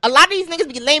fuck. them. A lot of these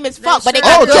niggas be lame as fuck, but they sure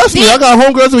got Oh, good trust me, dick. I got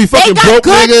homegirls that be fucking got broke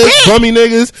good niggas, dick. bummy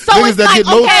niggas, So niggas it's that like, get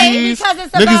no okay, keys, because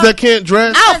it's niggas about- that can't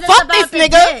dress. I'll Because fuck it's this about the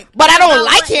nigga, dick. but I It's don't about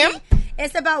like what him.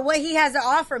 It's about what he has to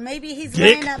offer. Maybe he's Dick.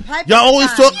 laying that pipe. Y'all all the always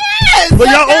time. talk, Yes, but y'all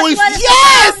that's always, what it's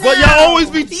yes, about but now. y'all always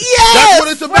be, Yes. that's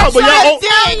what it's about. But trying y'all, to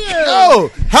tell you.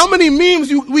 yo, how many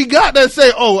memes we got that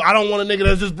say, oh, I don't want a nigga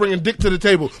that's just bringing dick to the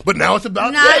table, but now it's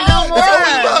about Not dick. no It's more. always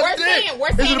about We're dick. saying- we're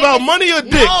Is saying it about if it's- money or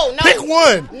dick? No. Pick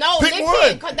one. No, Pick listen,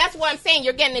 one. because that's what I'm saying.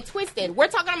 You're getting it twisted. We're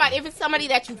talking about if it's somebody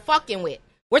that you fucking with.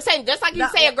 We're saying just like you No,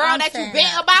 say a girl I'm that you saying bent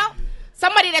that. about,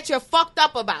 somebody that you're fucked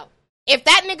up about. If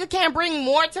that nigga can't bring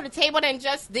more to the table than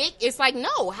just dick, it's like,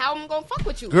 no, how am I gonna fuck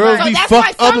with you? Girls So be that's why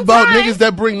fucked up about sometimes- niggas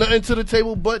that bring nothing to the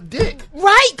table but dick.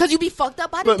 Right, because you be fucked up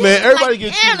by the Look, dick. man, It's everybody like,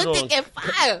 get damn, cheated the on. dick and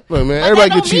fire. Look, man, But everybody that get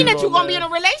don't mean cheated that you're on, gonna be man. in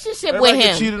a relationship Everybody with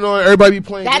get him. cheated on. Everybody be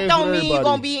playing That games don't with mean you're everybody.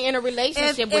 gonna be in a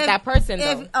relationship If- with that person,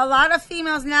 If though. a lot of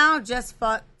females now just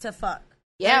fuck to fuck.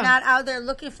 Yeah. They're not out there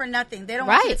looking for nothing. They don't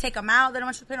want you Right. to take them out. They don't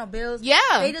want you to pay no bills. Yeah.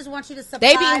 They just want you to supply.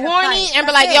 They be the horny pipe. and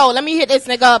be That's like, it. yo, let me hit this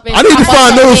nigga up. And I need to fuck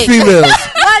find that those dick. females.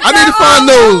 But I need to they're find all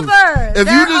those. over. If you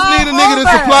They're just all need a nigga to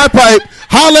over. supply pipe,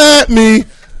 holla at me. 'Cause,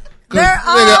 They're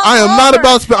all nigga, I am not over.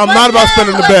 about I'm But not about then-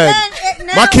 spending the but bag. then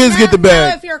My kids get the now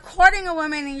bag. if you're courting a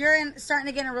woman and you're starting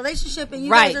to get in a relationship and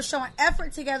you Right. guys are showing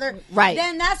effort together, Right.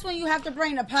 then that's when you have to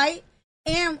bring the pipe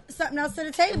and something else to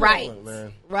the table. Right.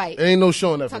 Man. Right. It ain't no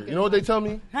showing effort. You know what they tell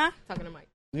me? Huh? Talking to Mike.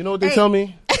 You know what they Hey. tell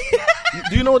me?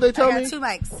 Do you know what they I tell got me? 2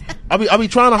 mics. I be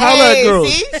trying to holler at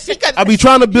girls. see? She could, I be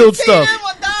trying to build see stuff. them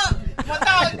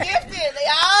without gifted,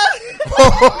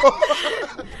 y'all.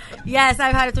 Yes,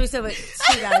 I've had a threesome with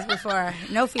 2 guys before.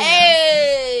 No females.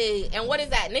 Hey, and what is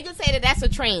that? Niggas say that's a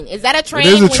train. Is that a train?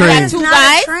 It is a when train. You got It's 2 not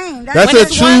guys. a train. That's When a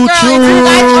it's one girl and 2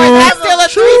 guys, or is that still a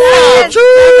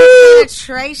threesome?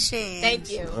 Penetration.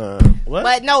 Thank you. What?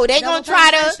 But no, they gonna Double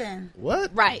try to. penetration. What?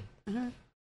 Right.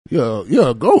 You're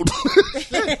a goat.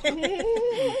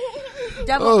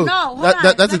 Double. Oh, no, hold that- on.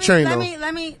 that- that's Let a train,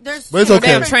 Let me. There's But it's 2 okay.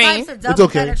 different Train. types of It's double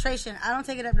okay. penetration. I don't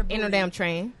take it up to Ain't no damn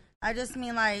train. I just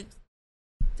mean like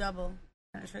double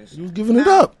penetration. You was giving it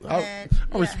Mouth, up. head,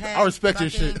 I respect your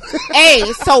fucking- shit.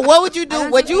 Hey, so what would you I do?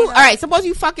 don't Would do you? that. All right. Suppose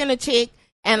you fucking a chick.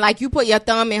 And like you put your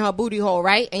thumb in her booty hole,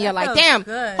 right? And you're like, feels damn.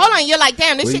 good. Hold on, you're like,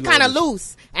 damn, this Where shit you kind of going?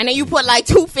 loose. And then you put like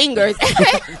 2 fingers.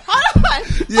 Hold on.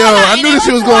 Yo, Hold on, I and knew it this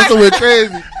shit was more- going somewhere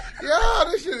crazy. Yo,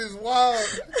 this shit is wild.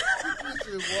 This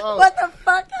shit is wild. What the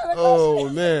fuck? Oh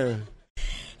man.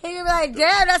 He could be like,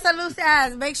 damn, that's a loose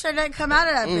ass. Make sure that come out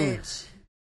of that bitch.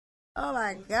 Oh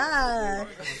my god.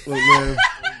 Look, man.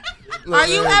 Look, Are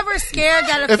you man. ever scared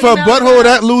that a If her female butthole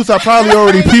that loose, I probably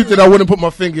already peeped it. I wouldn't put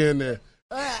my finger in there.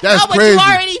 That's No, but crazy. you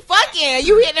already fucking.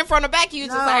 You hitting it from the back. You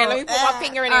just No, like, let me put my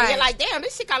finger in it. all And you're right. like, damn,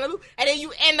 this shit kind of loose. And then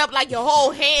you end up like your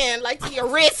whole hand, like to your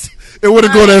wrist. It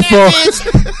wouldn't go that Damn, far.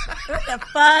 bitch. What the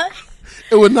fuck?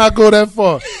 It would not go that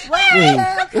far. What the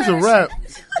hell? It's a wrap.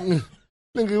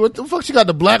 Nigga, what the fuck? She got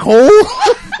the black hole?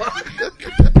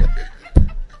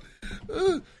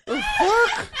 The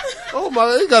fuck? Oh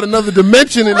my! He got another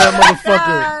dimension in that motherfucker.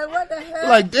 God, what the hell?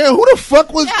 Like, damn, who the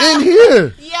fuck was in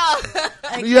here?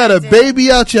 Yeah. You had a baby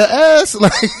out your ass?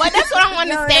 Like, But that's what I want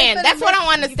to understand. No, That's what I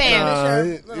want to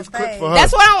understand. it's clipped for her.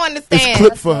 That's what I want to It's understand.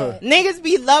 clipped for her. Niggas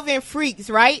be loving freaks,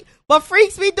 right? But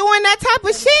freaks be doing that type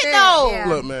of shit, though. yeah.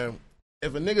 Look, man.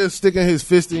 If a nigga is sticking his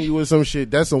fist in you or some shit,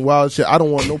 that's some wild shit. I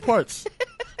don't want no parts.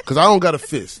 Cause I don't got a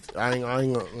fist. I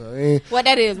ain't. What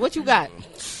that is? What you got?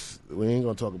 We ain't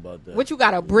gonna talk about that. What you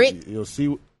got? A brick? You'll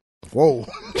see. Whoa.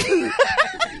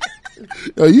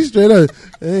 Yo, you straight up.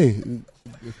 Hey.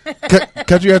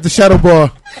 Catch you at the Shadow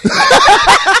Bar.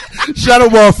 Shadow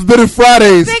Bar, Forbidden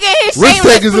Fridays.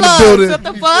 Risktakers in the building. What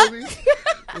the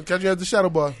fuck? Catch you at the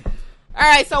Shadow Bar. All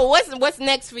right, so what's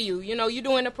next for you? You know, you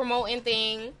doing the promoting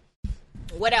thing.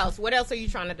 What else? What else are you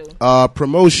trying to do?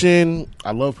 Promotion.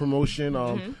 I love promotion.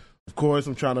 Of course,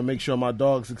 I'm trying to make sure my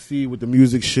dogs succeed with the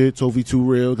music shit. Tovi 2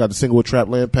 Real. Got the single with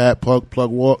Trapland Pat,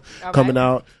 Plug Walk coming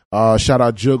out. Shout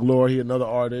out Jug Lord, he another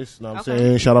artist. You know what I'm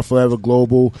saying? Shout out Forever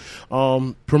Global.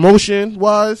 Promotion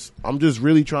wise, I'm just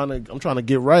really trying to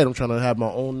get right. I'm trying to have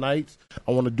my own nights.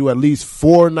 I want to do at least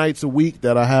 4 nights a week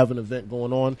that I have an event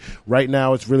going on. Right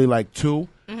now it's really like 2.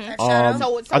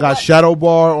 I got Shadow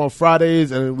Bar on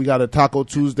Fridays, and we got a Taco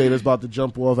Tuesday that's about to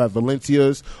jump off at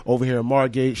Valencia's over here in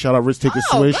Margate. Shout out Risktakers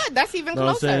Swish. Good. That's even know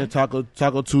closer. What I'm saying?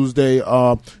 Taco Tuesday,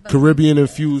 Caribbean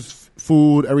infused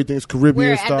food. Everything's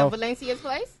Caribbean style. At the Valencia's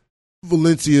place?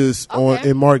 Valencia's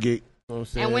in Margate. You know what I'm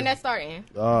saying? And when that's starting?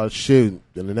 Shit,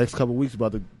 in the next couple of weeks,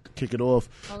 about to kick it off.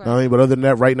 Okay. But other than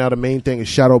that, right now the main thing is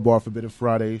Shadow Bar Forbidden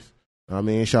Fridays.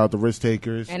 Shout out to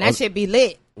Risktakers. And that should be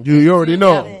lit. You already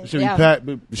know. It should be packed.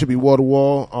 It should be wall to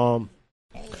wall.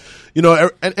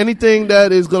 Anything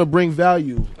that is gonna bring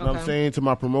value. You know what I'm saying, to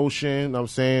my promotion. You know what I'm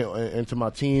saying, and to my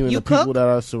team and people that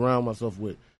I surround myself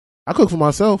with. I cook for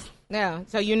myself. Yeah.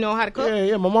 So you know how to cook?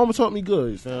 Yeah. My mama taught me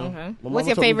good. So okay. What's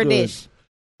your favorite dish?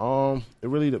 It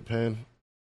really depends.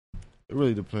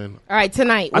 All right,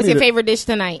 tonight. What's your favorite dish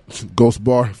tonight? Ghost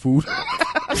Bar food.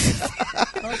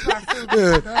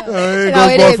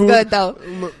 It is good though.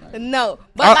 No,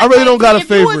 but I really don't got a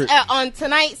favorite. On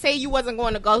tonight, say you wasn't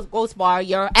going to Ghost Bar,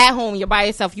 you're at home, you're by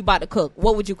yourself, you about to cook.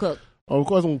 What would you cook? Oh, of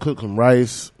course I'm gonna cook some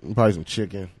rice, probably some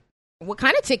chicken. What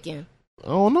kind of chicken? I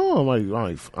don't know. I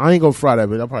ain't gonna fry that,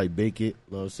 but I'll probably bake it. You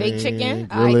know what I'm saying? Bake chicken?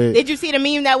 Grill it. Did you see the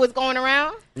meme that was going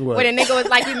around? What? Where the nigga was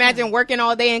like, imagine working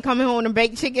all day and coming home to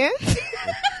bake chicken?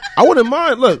 I wouldn't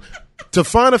mind. Look, to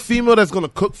find a female that's gonna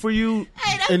cook for you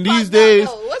in these days,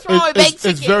 what's wrong with baked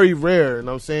chicken? It's very rare. You know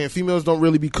what I'm saying? Females don't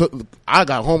really be cooking. I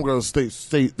got homegirls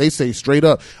they say straight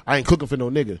up, I ain't cooking for no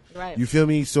nigga. Right. You feel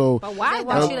me? So but why? They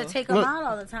want you to take them out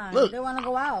all the time. Look, they want to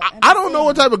go out. I don't know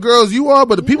what type of girls you are,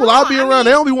 but the people I'll be around,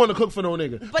 they don't be wanting to cook for no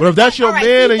nigga. But if that's your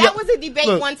man, that was a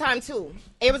debate one time too.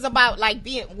 It was about like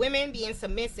women being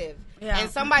submissive. Yeah. And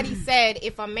somebody said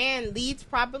if a man leads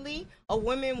properly, a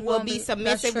woman will be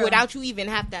submissive without you even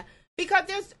have to. Because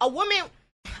there's a woman,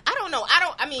 I don't know.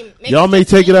 Maybe y'all may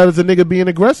take it out as a nigga being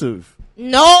aggressive.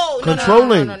 No.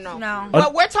 Controlling. No.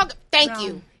 But we're talking, thank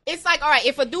you. It's like, all right,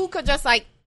 if a dude could just like,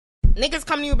 niggas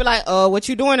come to you and be like, what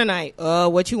you doing tonight?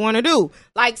 What you want to do?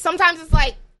 Like, sometimes it's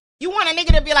like, you want a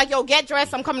nigga to be like, yo, get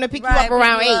dressed. I'm coming to pick you up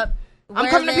around 8. I'm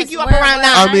coming to pick you up around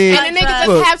 9. And the nigga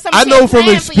just have some I know from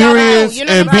experience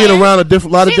and being around a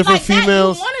lot of different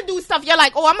females. You want to do stuff. You're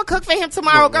like, I'm going to cook for him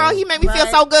tomorrow, girl. He made me feel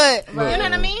so good. You know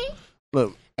what I mean?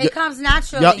 Look, it comes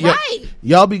naturally.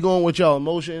 Y'all be going with y'all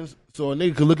emotions, so a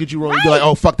nigga could look at you wrong and be like,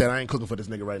 oh, fuck that, I ain't cooking for this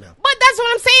nigga right now. But that's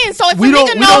what I'm saying. So if a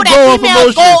nigga know that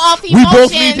females go off emotions. We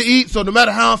both need to eat, so no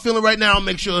matter how I'm feeling right now, I'll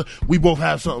make sure we both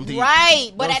have something to eat.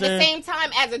 Right, but at the same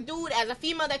time, as a dude, as a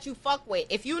female that you fuck with,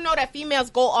 if you know that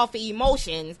females go off of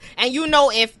emotions, and you know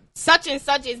if such and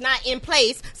such is not in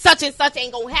place, such and such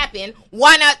ain't gonna happen,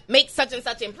 why not make such and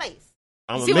such in place?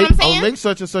 I'm gonna make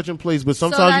such and such in place, but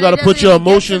sometimes you got to put your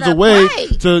emotions away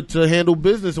to handle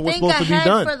business and what's supposed to be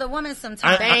done. For the women,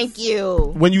 sometimes. Thank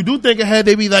you. When you do think ahead,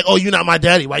 they be like, "Oh, you're not my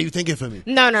daddy. Why you thinking for me?"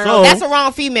 No. That's a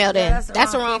wrong female. Then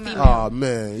that's a wrong female. Oh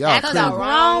man, y'all that's a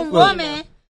wrong woman.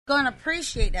 Gonna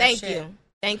appreciate that.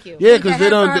 Thank you. Yeah, because they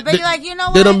done. But like, you know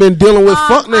what? They done been dealing with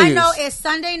fuck niggas. I know it's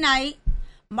Sunday night.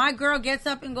 My girl gets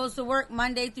up and goes to work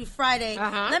Monday through Friday.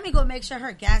 Let me go make sure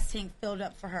her gas tank filled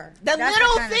up for her. That's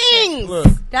little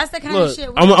things. That's the kind of shit.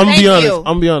 I'm gonna be honest. I'm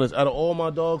gonna be honest. Out of all my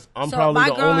dogs, I'm probably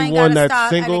the only one that's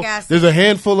single. There's a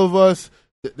handful of us.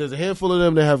 There's a handful of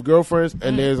them that have girlfriends,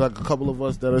 and there's like a couple of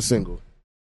us that are single.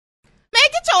 Man,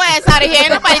 get your ass out of here.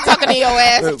 Nobody talking to your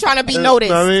ass. I'm trying to be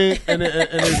noticed. I mean, and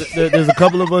there's a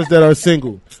couple of us that are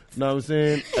single. You know what I'm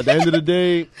saying? At the end of the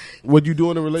day, what you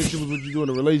do in a relationship is what you do in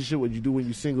a relationship. What you do when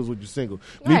you're single is what you're single.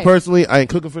 Right. Me personally, I ain't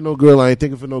cooking for no girl. I ain't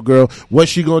thinking for no girl.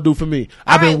 What's she gonna do for me?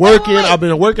 I've been working. I've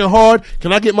been working hard.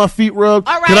 Can I get my feet rubbed?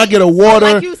 Right. Can I get a water?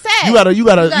 So like you said, you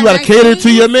gotta cater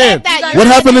to your man. What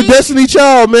happened to Destiny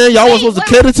Child, man? Y'all was supposed to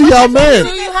cater to y'all man.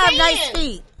 Do you have nice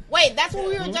feet? Wait, that's what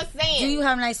we were just saying. Do you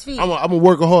have nice feet? I'm a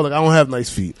workaholic. I don't have nice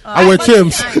feet. I wear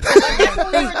Timbs.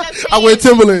 I wear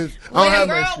Timberlands.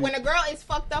 When a girl is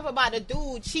fucked up about a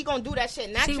dude, she gonna do that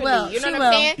shit naturally. She will. You know what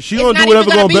I'm saying? She gonna do whatever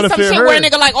gonna benefit her. Some shit where a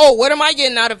nigga like, oh, what am I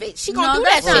getting out of it? She gonna do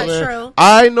that shit. That's not true.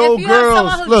 I know if you girls.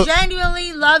 Have someone who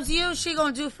genuinely loves you, she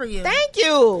gonna do for you. Thank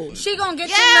you. She gonna get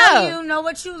to know you, know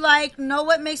what you like, know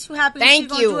what makes you happy. She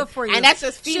gonna do it for you. And that's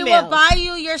just female. She will buy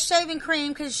you your shaving cream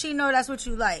because she know that's what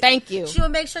you like. Thank you. She will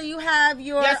make sure you have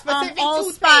your specific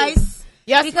Old Spice.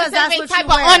 Your because that's what type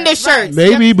you of wear. undershirts.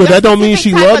 Maybe, but that don't mean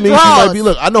she love me. She might be.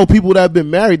 Look, I know people that have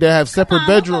been married that have separate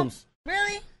bedrooms.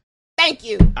 Really? Thank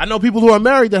you. I know people who are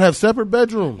married that have separate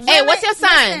bedrooms. Hey, what's your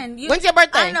sign? When's your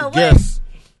birthday? I know.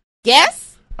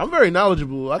 Guess? I'm very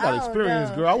knowledgeable. I got experience,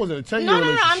 girl. I wasn't a 10-year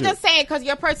relationship. I'm just saying because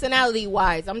your personality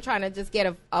wise, I'm trying to just get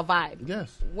a vibe.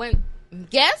 Guess.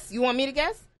 Guess? You want me to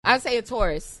guess? I'd say a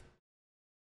Taurus.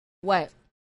 What?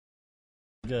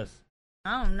 Guess.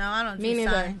 I don't know. I don't do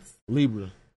signs. Libra.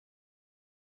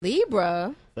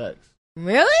 Facts.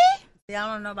 Really? Yeah,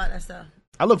 I don't know about that stuff.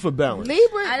 I look for balance.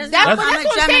 Libra. That's what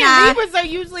I'm saying. Libras are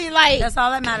usually like. That's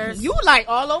all that matters. You like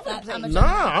all over the place.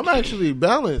 Nah, I'm actually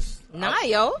balanced. Nah,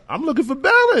 yo. I'm looking for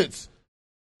balance.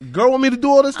 Girl want me to do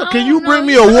all this stuff. Can you bring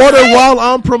me a water while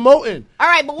I'm promoting? All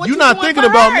right, but what you you not doing thinking for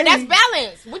about her? me? That's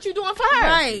balance. What you doing for her?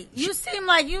 Right. You seem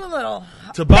like you a little.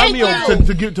 To buy me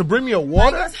to bring me a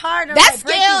water. Like it's harder. That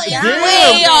scale is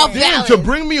way off balance. To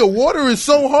bring me a water is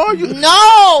so hard.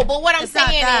 No, but what I'm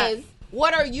saying is,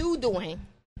 what are you doing?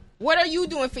 What are you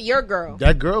doing for your girl?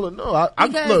 That girl or no?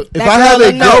 Look, if I have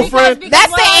a girlfriend,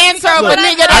 that's the answer of a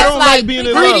nigga that's like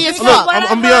greedy as fuck.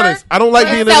 I'm be honest. I don't like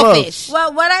being in love.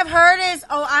 Well, what I've heard is,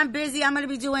 I'm busy. I'm going to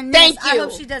be doing this. Thank you. I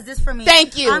hope she does this for me.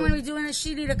 Thank you. I'm going to be doing this.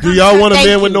 She need to come. Do y'all want a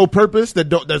man with no purpose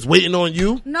that's waiting on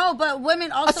you? No, but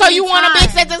women also. So you want a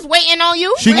bitch that's just waiting on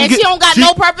you she don't got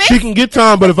no purpose? She can get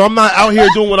time, but if I'm not out here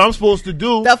doing what I'm supposed to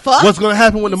do, the fuck? What's going to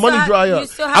happen when the money dry up?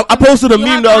 I posted a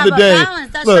meme the other day.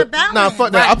 Look, nah,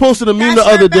 fuck that. I posted a meme the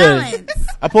other day.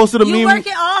 I posted a meme. You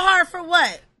working all hard for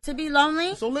what? To be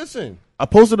lonely? So listen, I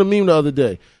posted a meme the other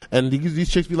day, and these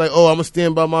chicks be like, "Oh, I'm gonna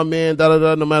stand by my man, da da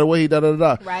da, no matter what he da da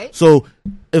da." Right. So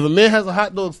if a man has a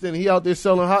hot dog stand, he out there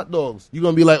selling hot dogs, you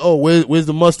gonna be like, "Oh, where's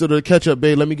the mustard or the ketchup,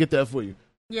 babe? Let me get that for you."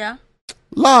 Yeah.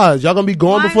 Lies. Y'all gonna be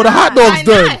gone before the hot dog's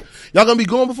done. Y'all gonna be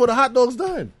gone before the hot dog's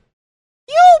done.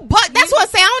 But that's what I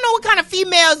say. I don't know what kind of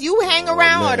females you hang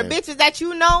around or the bitches that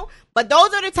you know. But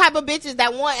those are the type of bitches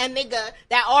that want a nigga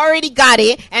that already got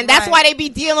it, and that's why they be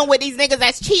dealing with these niggas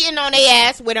that's cheating on their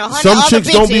ass with 100 Some other chicks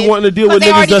bitches don't be wanting to deal with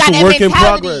niggas that's a work in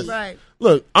progress. Right.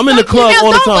 Look, I'm in the club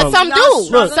all the time. But some do.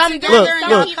 Look, some do.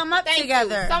 Y'all come up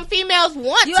together. Some females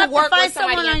want you to have work to find with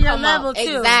somebody someone on and your come level up.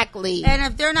 too. Exactly. And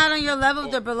if they're not on your level,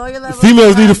 they're below your level.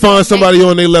 Females need to find somebody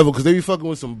on their level because they be fucking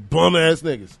with some bum ass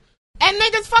niggas. And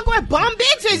niggas fuck with bum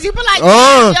bitches. You be like,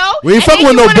 yo. We ain't fucking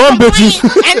with no bum bitches.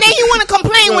 And then you want to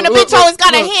complain when the bitch always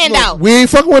got a handout. We ain't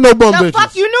fucking with no bum bitches. The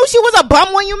fuck? You knew she was a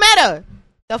bum when you met her.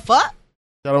 The fuck?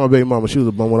 Shout out my baby mama. She was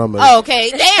a bum when I met her. Oh, okay.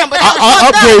 Damn, but I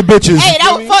upgrade bitches. Hey,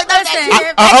 that was fucked up.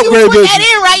 I upgrade bitches. That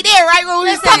in right there, right? When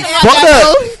we was talking about fuck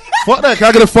that. Fuck that. Can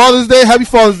I get a Father's Day? Happy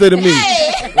Father's Day to me.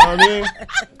 You know what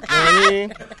I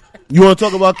mean? You want to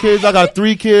talk about kids? I got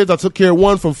 3 kids. I took care of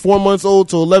one from 4 months old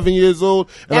to 11 years old.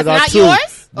 And That's I got not 2.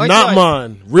 Yours? Not yours?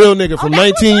 Mine. Real nigga from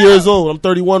 19 years old. I'm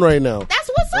 31 right now. That's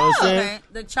what's up. Okay.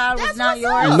 The child was not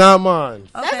yours. Not mine.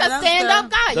 Okay, that's a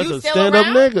stand-up guy. That's you a still stand-up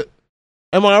around? nigga.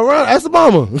 Am I around? Ask the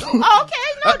mama. Oh, okay.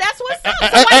 No, that's what's up. So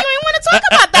why you ain't want to talk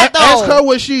about that, though? Ask her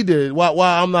what she did.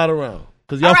 Why I'm not around.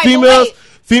 Because y'all right, females...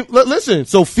 listen,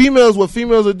 so females, what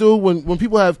females will do when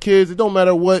people have kids, it don't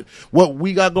matter what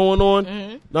we got going on. Mm-hmm.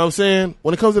 Know what I'm saying?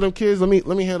 When it comes to them kids, let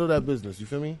me handle that business. You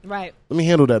feel me? Right. Let me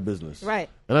handle that business. Right.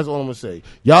 And that's all I'm gonna say.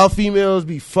 Y'all females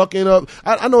be fucking up.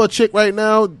 I know a chick right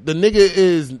now. The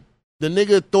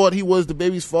nigga thought he was the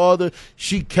baby's father.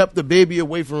 She kept the baby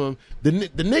away from him. The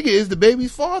nigga is the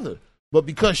baby's father. But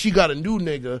because she got a new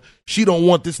nigga, she don't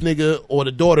want this nigga or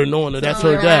the daughter knowing that that's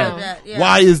her dad.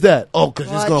 Why is that? Oh, because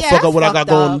it's going to fuck up what I got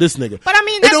going with this nigga. But I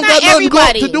mean, that's not everybody. It don't got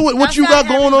nothing to do with what you got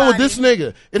going on with this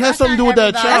nigga. It has something to do with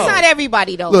that child. That's not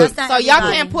everybody, though. Look, so y'all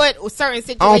can't put certain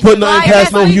situations. I don't put nothing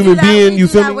past no human being. You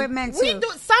feel me? We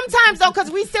do sometimes, though,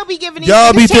 because we still be giving these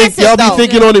y'all be chances, y'all be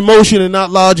thinking on emotion and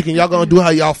not logic, and y'all going to do how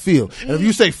y'all feel. And if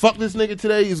you say fuck this nigga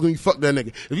today, it's going to be fuck that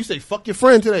nigga. If you say fuck your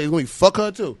friend today, it's going to be fuck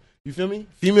her too. You feel me?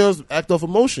 Females act off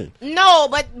emotion. No,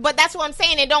 but that's what I'm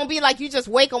saying. It don't be like you just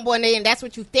wake up one day and that's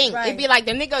what you think. Right. It be like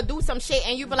the nigga do some shit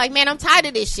and you be like, man, I'm tired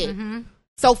of this shit. Mm-hmm.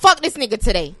 So fuck this nigga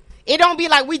today. It don't be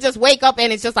like we just wake up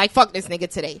and it's just like fuck this nigga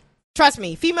today. Trust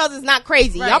me, females is not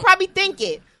crazy. Right. Y'all probably think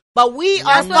it. But we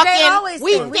are fucking.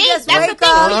 We think that's the thing.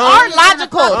 We are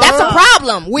logical. That's a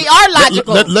problem. We are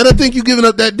logical. Let her think you giving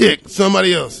up that dick.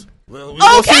 Somebody else. Well, we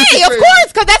gonna see if she Okay, of crazy. course,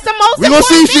 because that's the most We gonna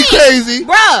important see if she thing. crazy.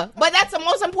 Bruh, but that's the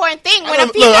most important thing. When I a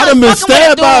female done been is fucking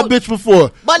stabbed with by a dude. bitch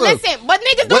before. But Look, listen, but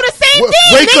niggas do what- the same what-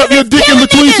 thing. Wake Niggas up your is dick in killing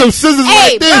between niggas. some scissors Hey,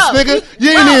 like this, bro, nigga.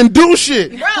 You bro. ain't even do shit.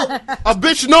 Bro. A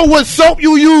bitch know what soap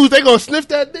you use. They gonna sniff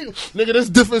that dick. Nigga, that's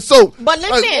different soap. But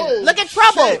listen, Like, whoa, look at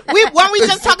Trouble. shit. Weren't we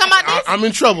just talking about this? I'm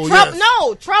in trouble, Trouble, yes.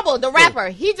 no, Trouble, the rapper.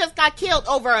 He just got killed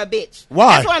over a bitch.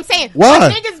 Why? That's what I'm saying. Why?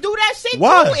 But niggas do that shit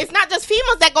Why? too. It's not just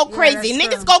females that go crazy. that's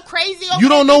Niggas true. go crazy over You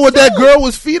don't know bitch what that too. girl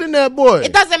was feeding that boy.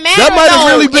 It doesn't matter. That might have though.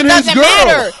 really been It his doesn't girl.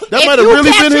 matter. That If might have you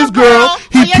really catch been your his girl. or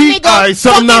He your peeped. nigga All right,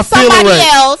 something fucking not feeling somebody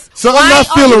right. else, Something why not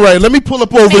are feeling you- right. Let me pull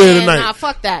up over there Man, tonight. nah,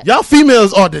 fuck that. Y'all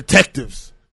females are detectives.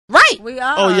 Right. We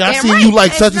are. Oh yeah, I Damn see right. you like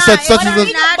It's such and not- such, it's such not and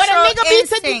such. natural But a nigga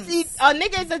instincts. a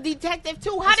nigga is a detective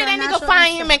too. How It's did a that nigga natural find him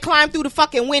instinct. and climb through the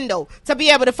fucking window to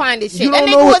be able to find this shit? You That don't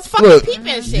nigga know was what- fucking look,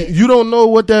 peeping shit. You don't know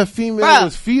what that female Bruh,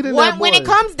 was feeding that boy. when it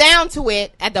comes down to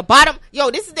it, at the bottom,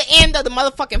 yo, this is the end of the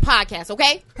motherfucking podcast,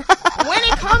 okay? When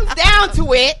it comes down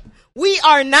to it, we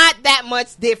are not that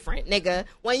much different, nigga.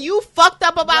 When you fucked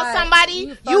up about Right. somebody, You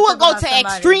fucked you will up go about to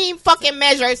somebody. extreme fucking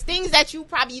measures, things that you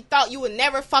probably thought you would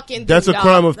never fucking do. That's a dog.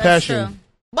 crime of That's passion. true.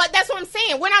 But that's what I'm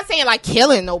saying. We're not saying like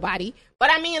killing nobody, but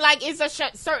I mean like it's a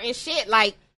certain shit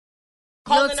like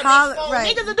calling a bitch phone.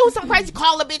 right. Niggas will do some crazy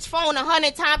call a bitch phone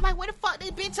 100 times. Like where the fuck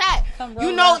this bitch at? Come You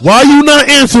roll know? up. Why you not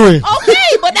answering?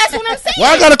 Okay, but that's what I'm saying. Why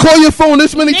I gotta call your phone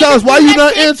this many Niggas times? Why do you that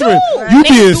not shit answering? too. You Niggas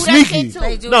being do that sneaky. shit too.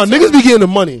 They do No, it niggas too. be getting the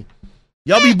money.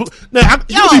 Y'all be you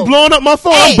Yo. be blowing up my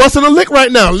phone. Hey. I'm busting a lick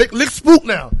right now. Lick spook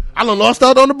now. I done lost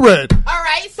out on the bread. All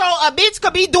right, so a bitch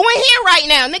could be doing here right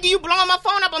now, nigga. You blowing my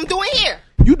phone up? I'm doing here.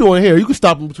 You doing here? You can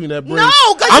stop in between that bread.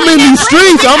 No, 'cause I'm you in ain't these that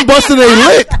streets. bread. I'm busting a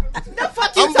lick. The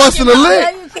fuck you I'm busting a talking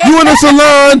lick. about? You in the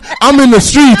salon. I'm in the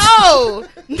streets.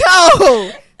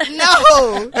 No.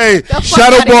 Hey, The fuck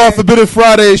Shadow outta Bar, here. Forbidden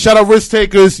Friday. Shout out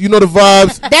Risktakers. You know the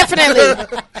vibes. Definitely.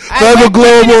 Forever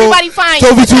Global, Everybody find you?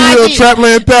 Toby What's your 2 Real, IG?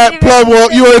 Trapland Pat, Plum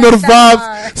Walk. You already know the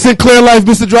vibes. Sinclair Life,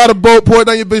 Mr. Dry the Boat, pour it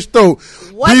down your bitch throat.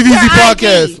 What's BVZ your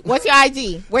Podcast. IG? What's your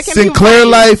IG? Where can people Sinclair find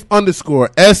you? Life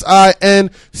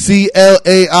 _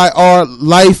 SINCLAIR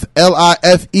Life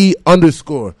LIFE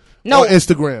 _ No. on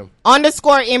Instagram.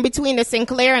 Underscore in between the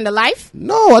Sinclair and the Life?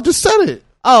 No, I just said it.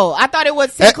 Oh, I thought it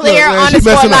was Sinclair Look, man, she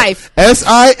underscore messing up. Life. SINCLAIR LIFE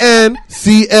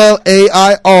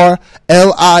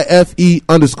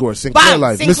 _ Sinclair Bam,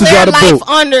 Life. Mr. Sinclair Drive the Life Boat.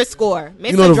 underscore.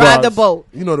 Mr. You know the Drive vibes. the Boat.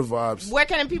 You know the vibes. Where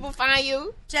can people find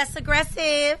you? Jess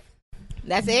Aggressive.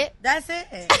 That's it? That's it.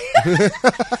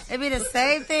 It be the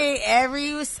same thing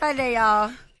every Sunday,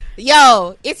 y'all.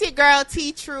 Yo, it's your girl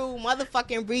T True,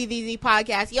 motherfucking Breathe Easy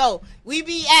podcast. Yo, we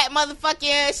be at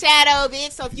motherfucking Shadow,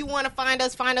 bitch. So if you want to find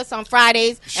us on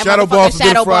Fridays. at Shadow Bar, motherfucking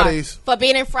Forbidden Fridays.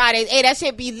 Forbidden Fridays. Hey, that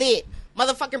shit be lit.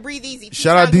 Motherfucking Breathe Easy.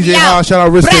 Shout out We DJ House, shout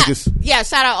out Risktakers. Brah. Yeah,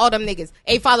 shout out all them niggas.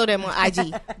 Hey, follow them on IG.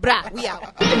 Brah, we out.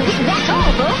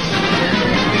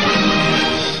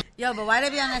 Yo, but why they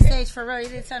be on that stage for real? You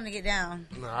didn't tell them to get down.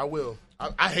 Nah, I will.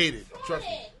 I hate it. Trust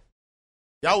me.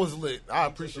 Y'all was lit. I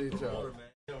appreciate y'all.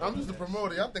 I'm just a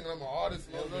promoter. Y'all thinking I'm an artist.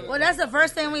 Well, that's the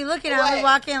first thing we looking at. We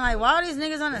walk in like, why are these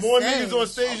niggas on the More stage? niggas on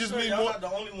stage just mean Y'all more. not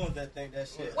the only ones that think that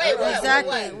shit. Wait, what?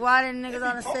 Exactly. What? Why the niggas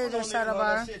on the stage at Shadow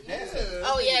Bar?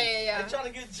 Oh, yeah. Trying to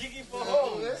get jiggy for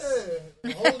hoes.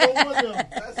 Hold on with them.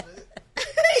 That's it.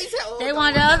 He said, oh, They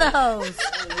want the other hoes.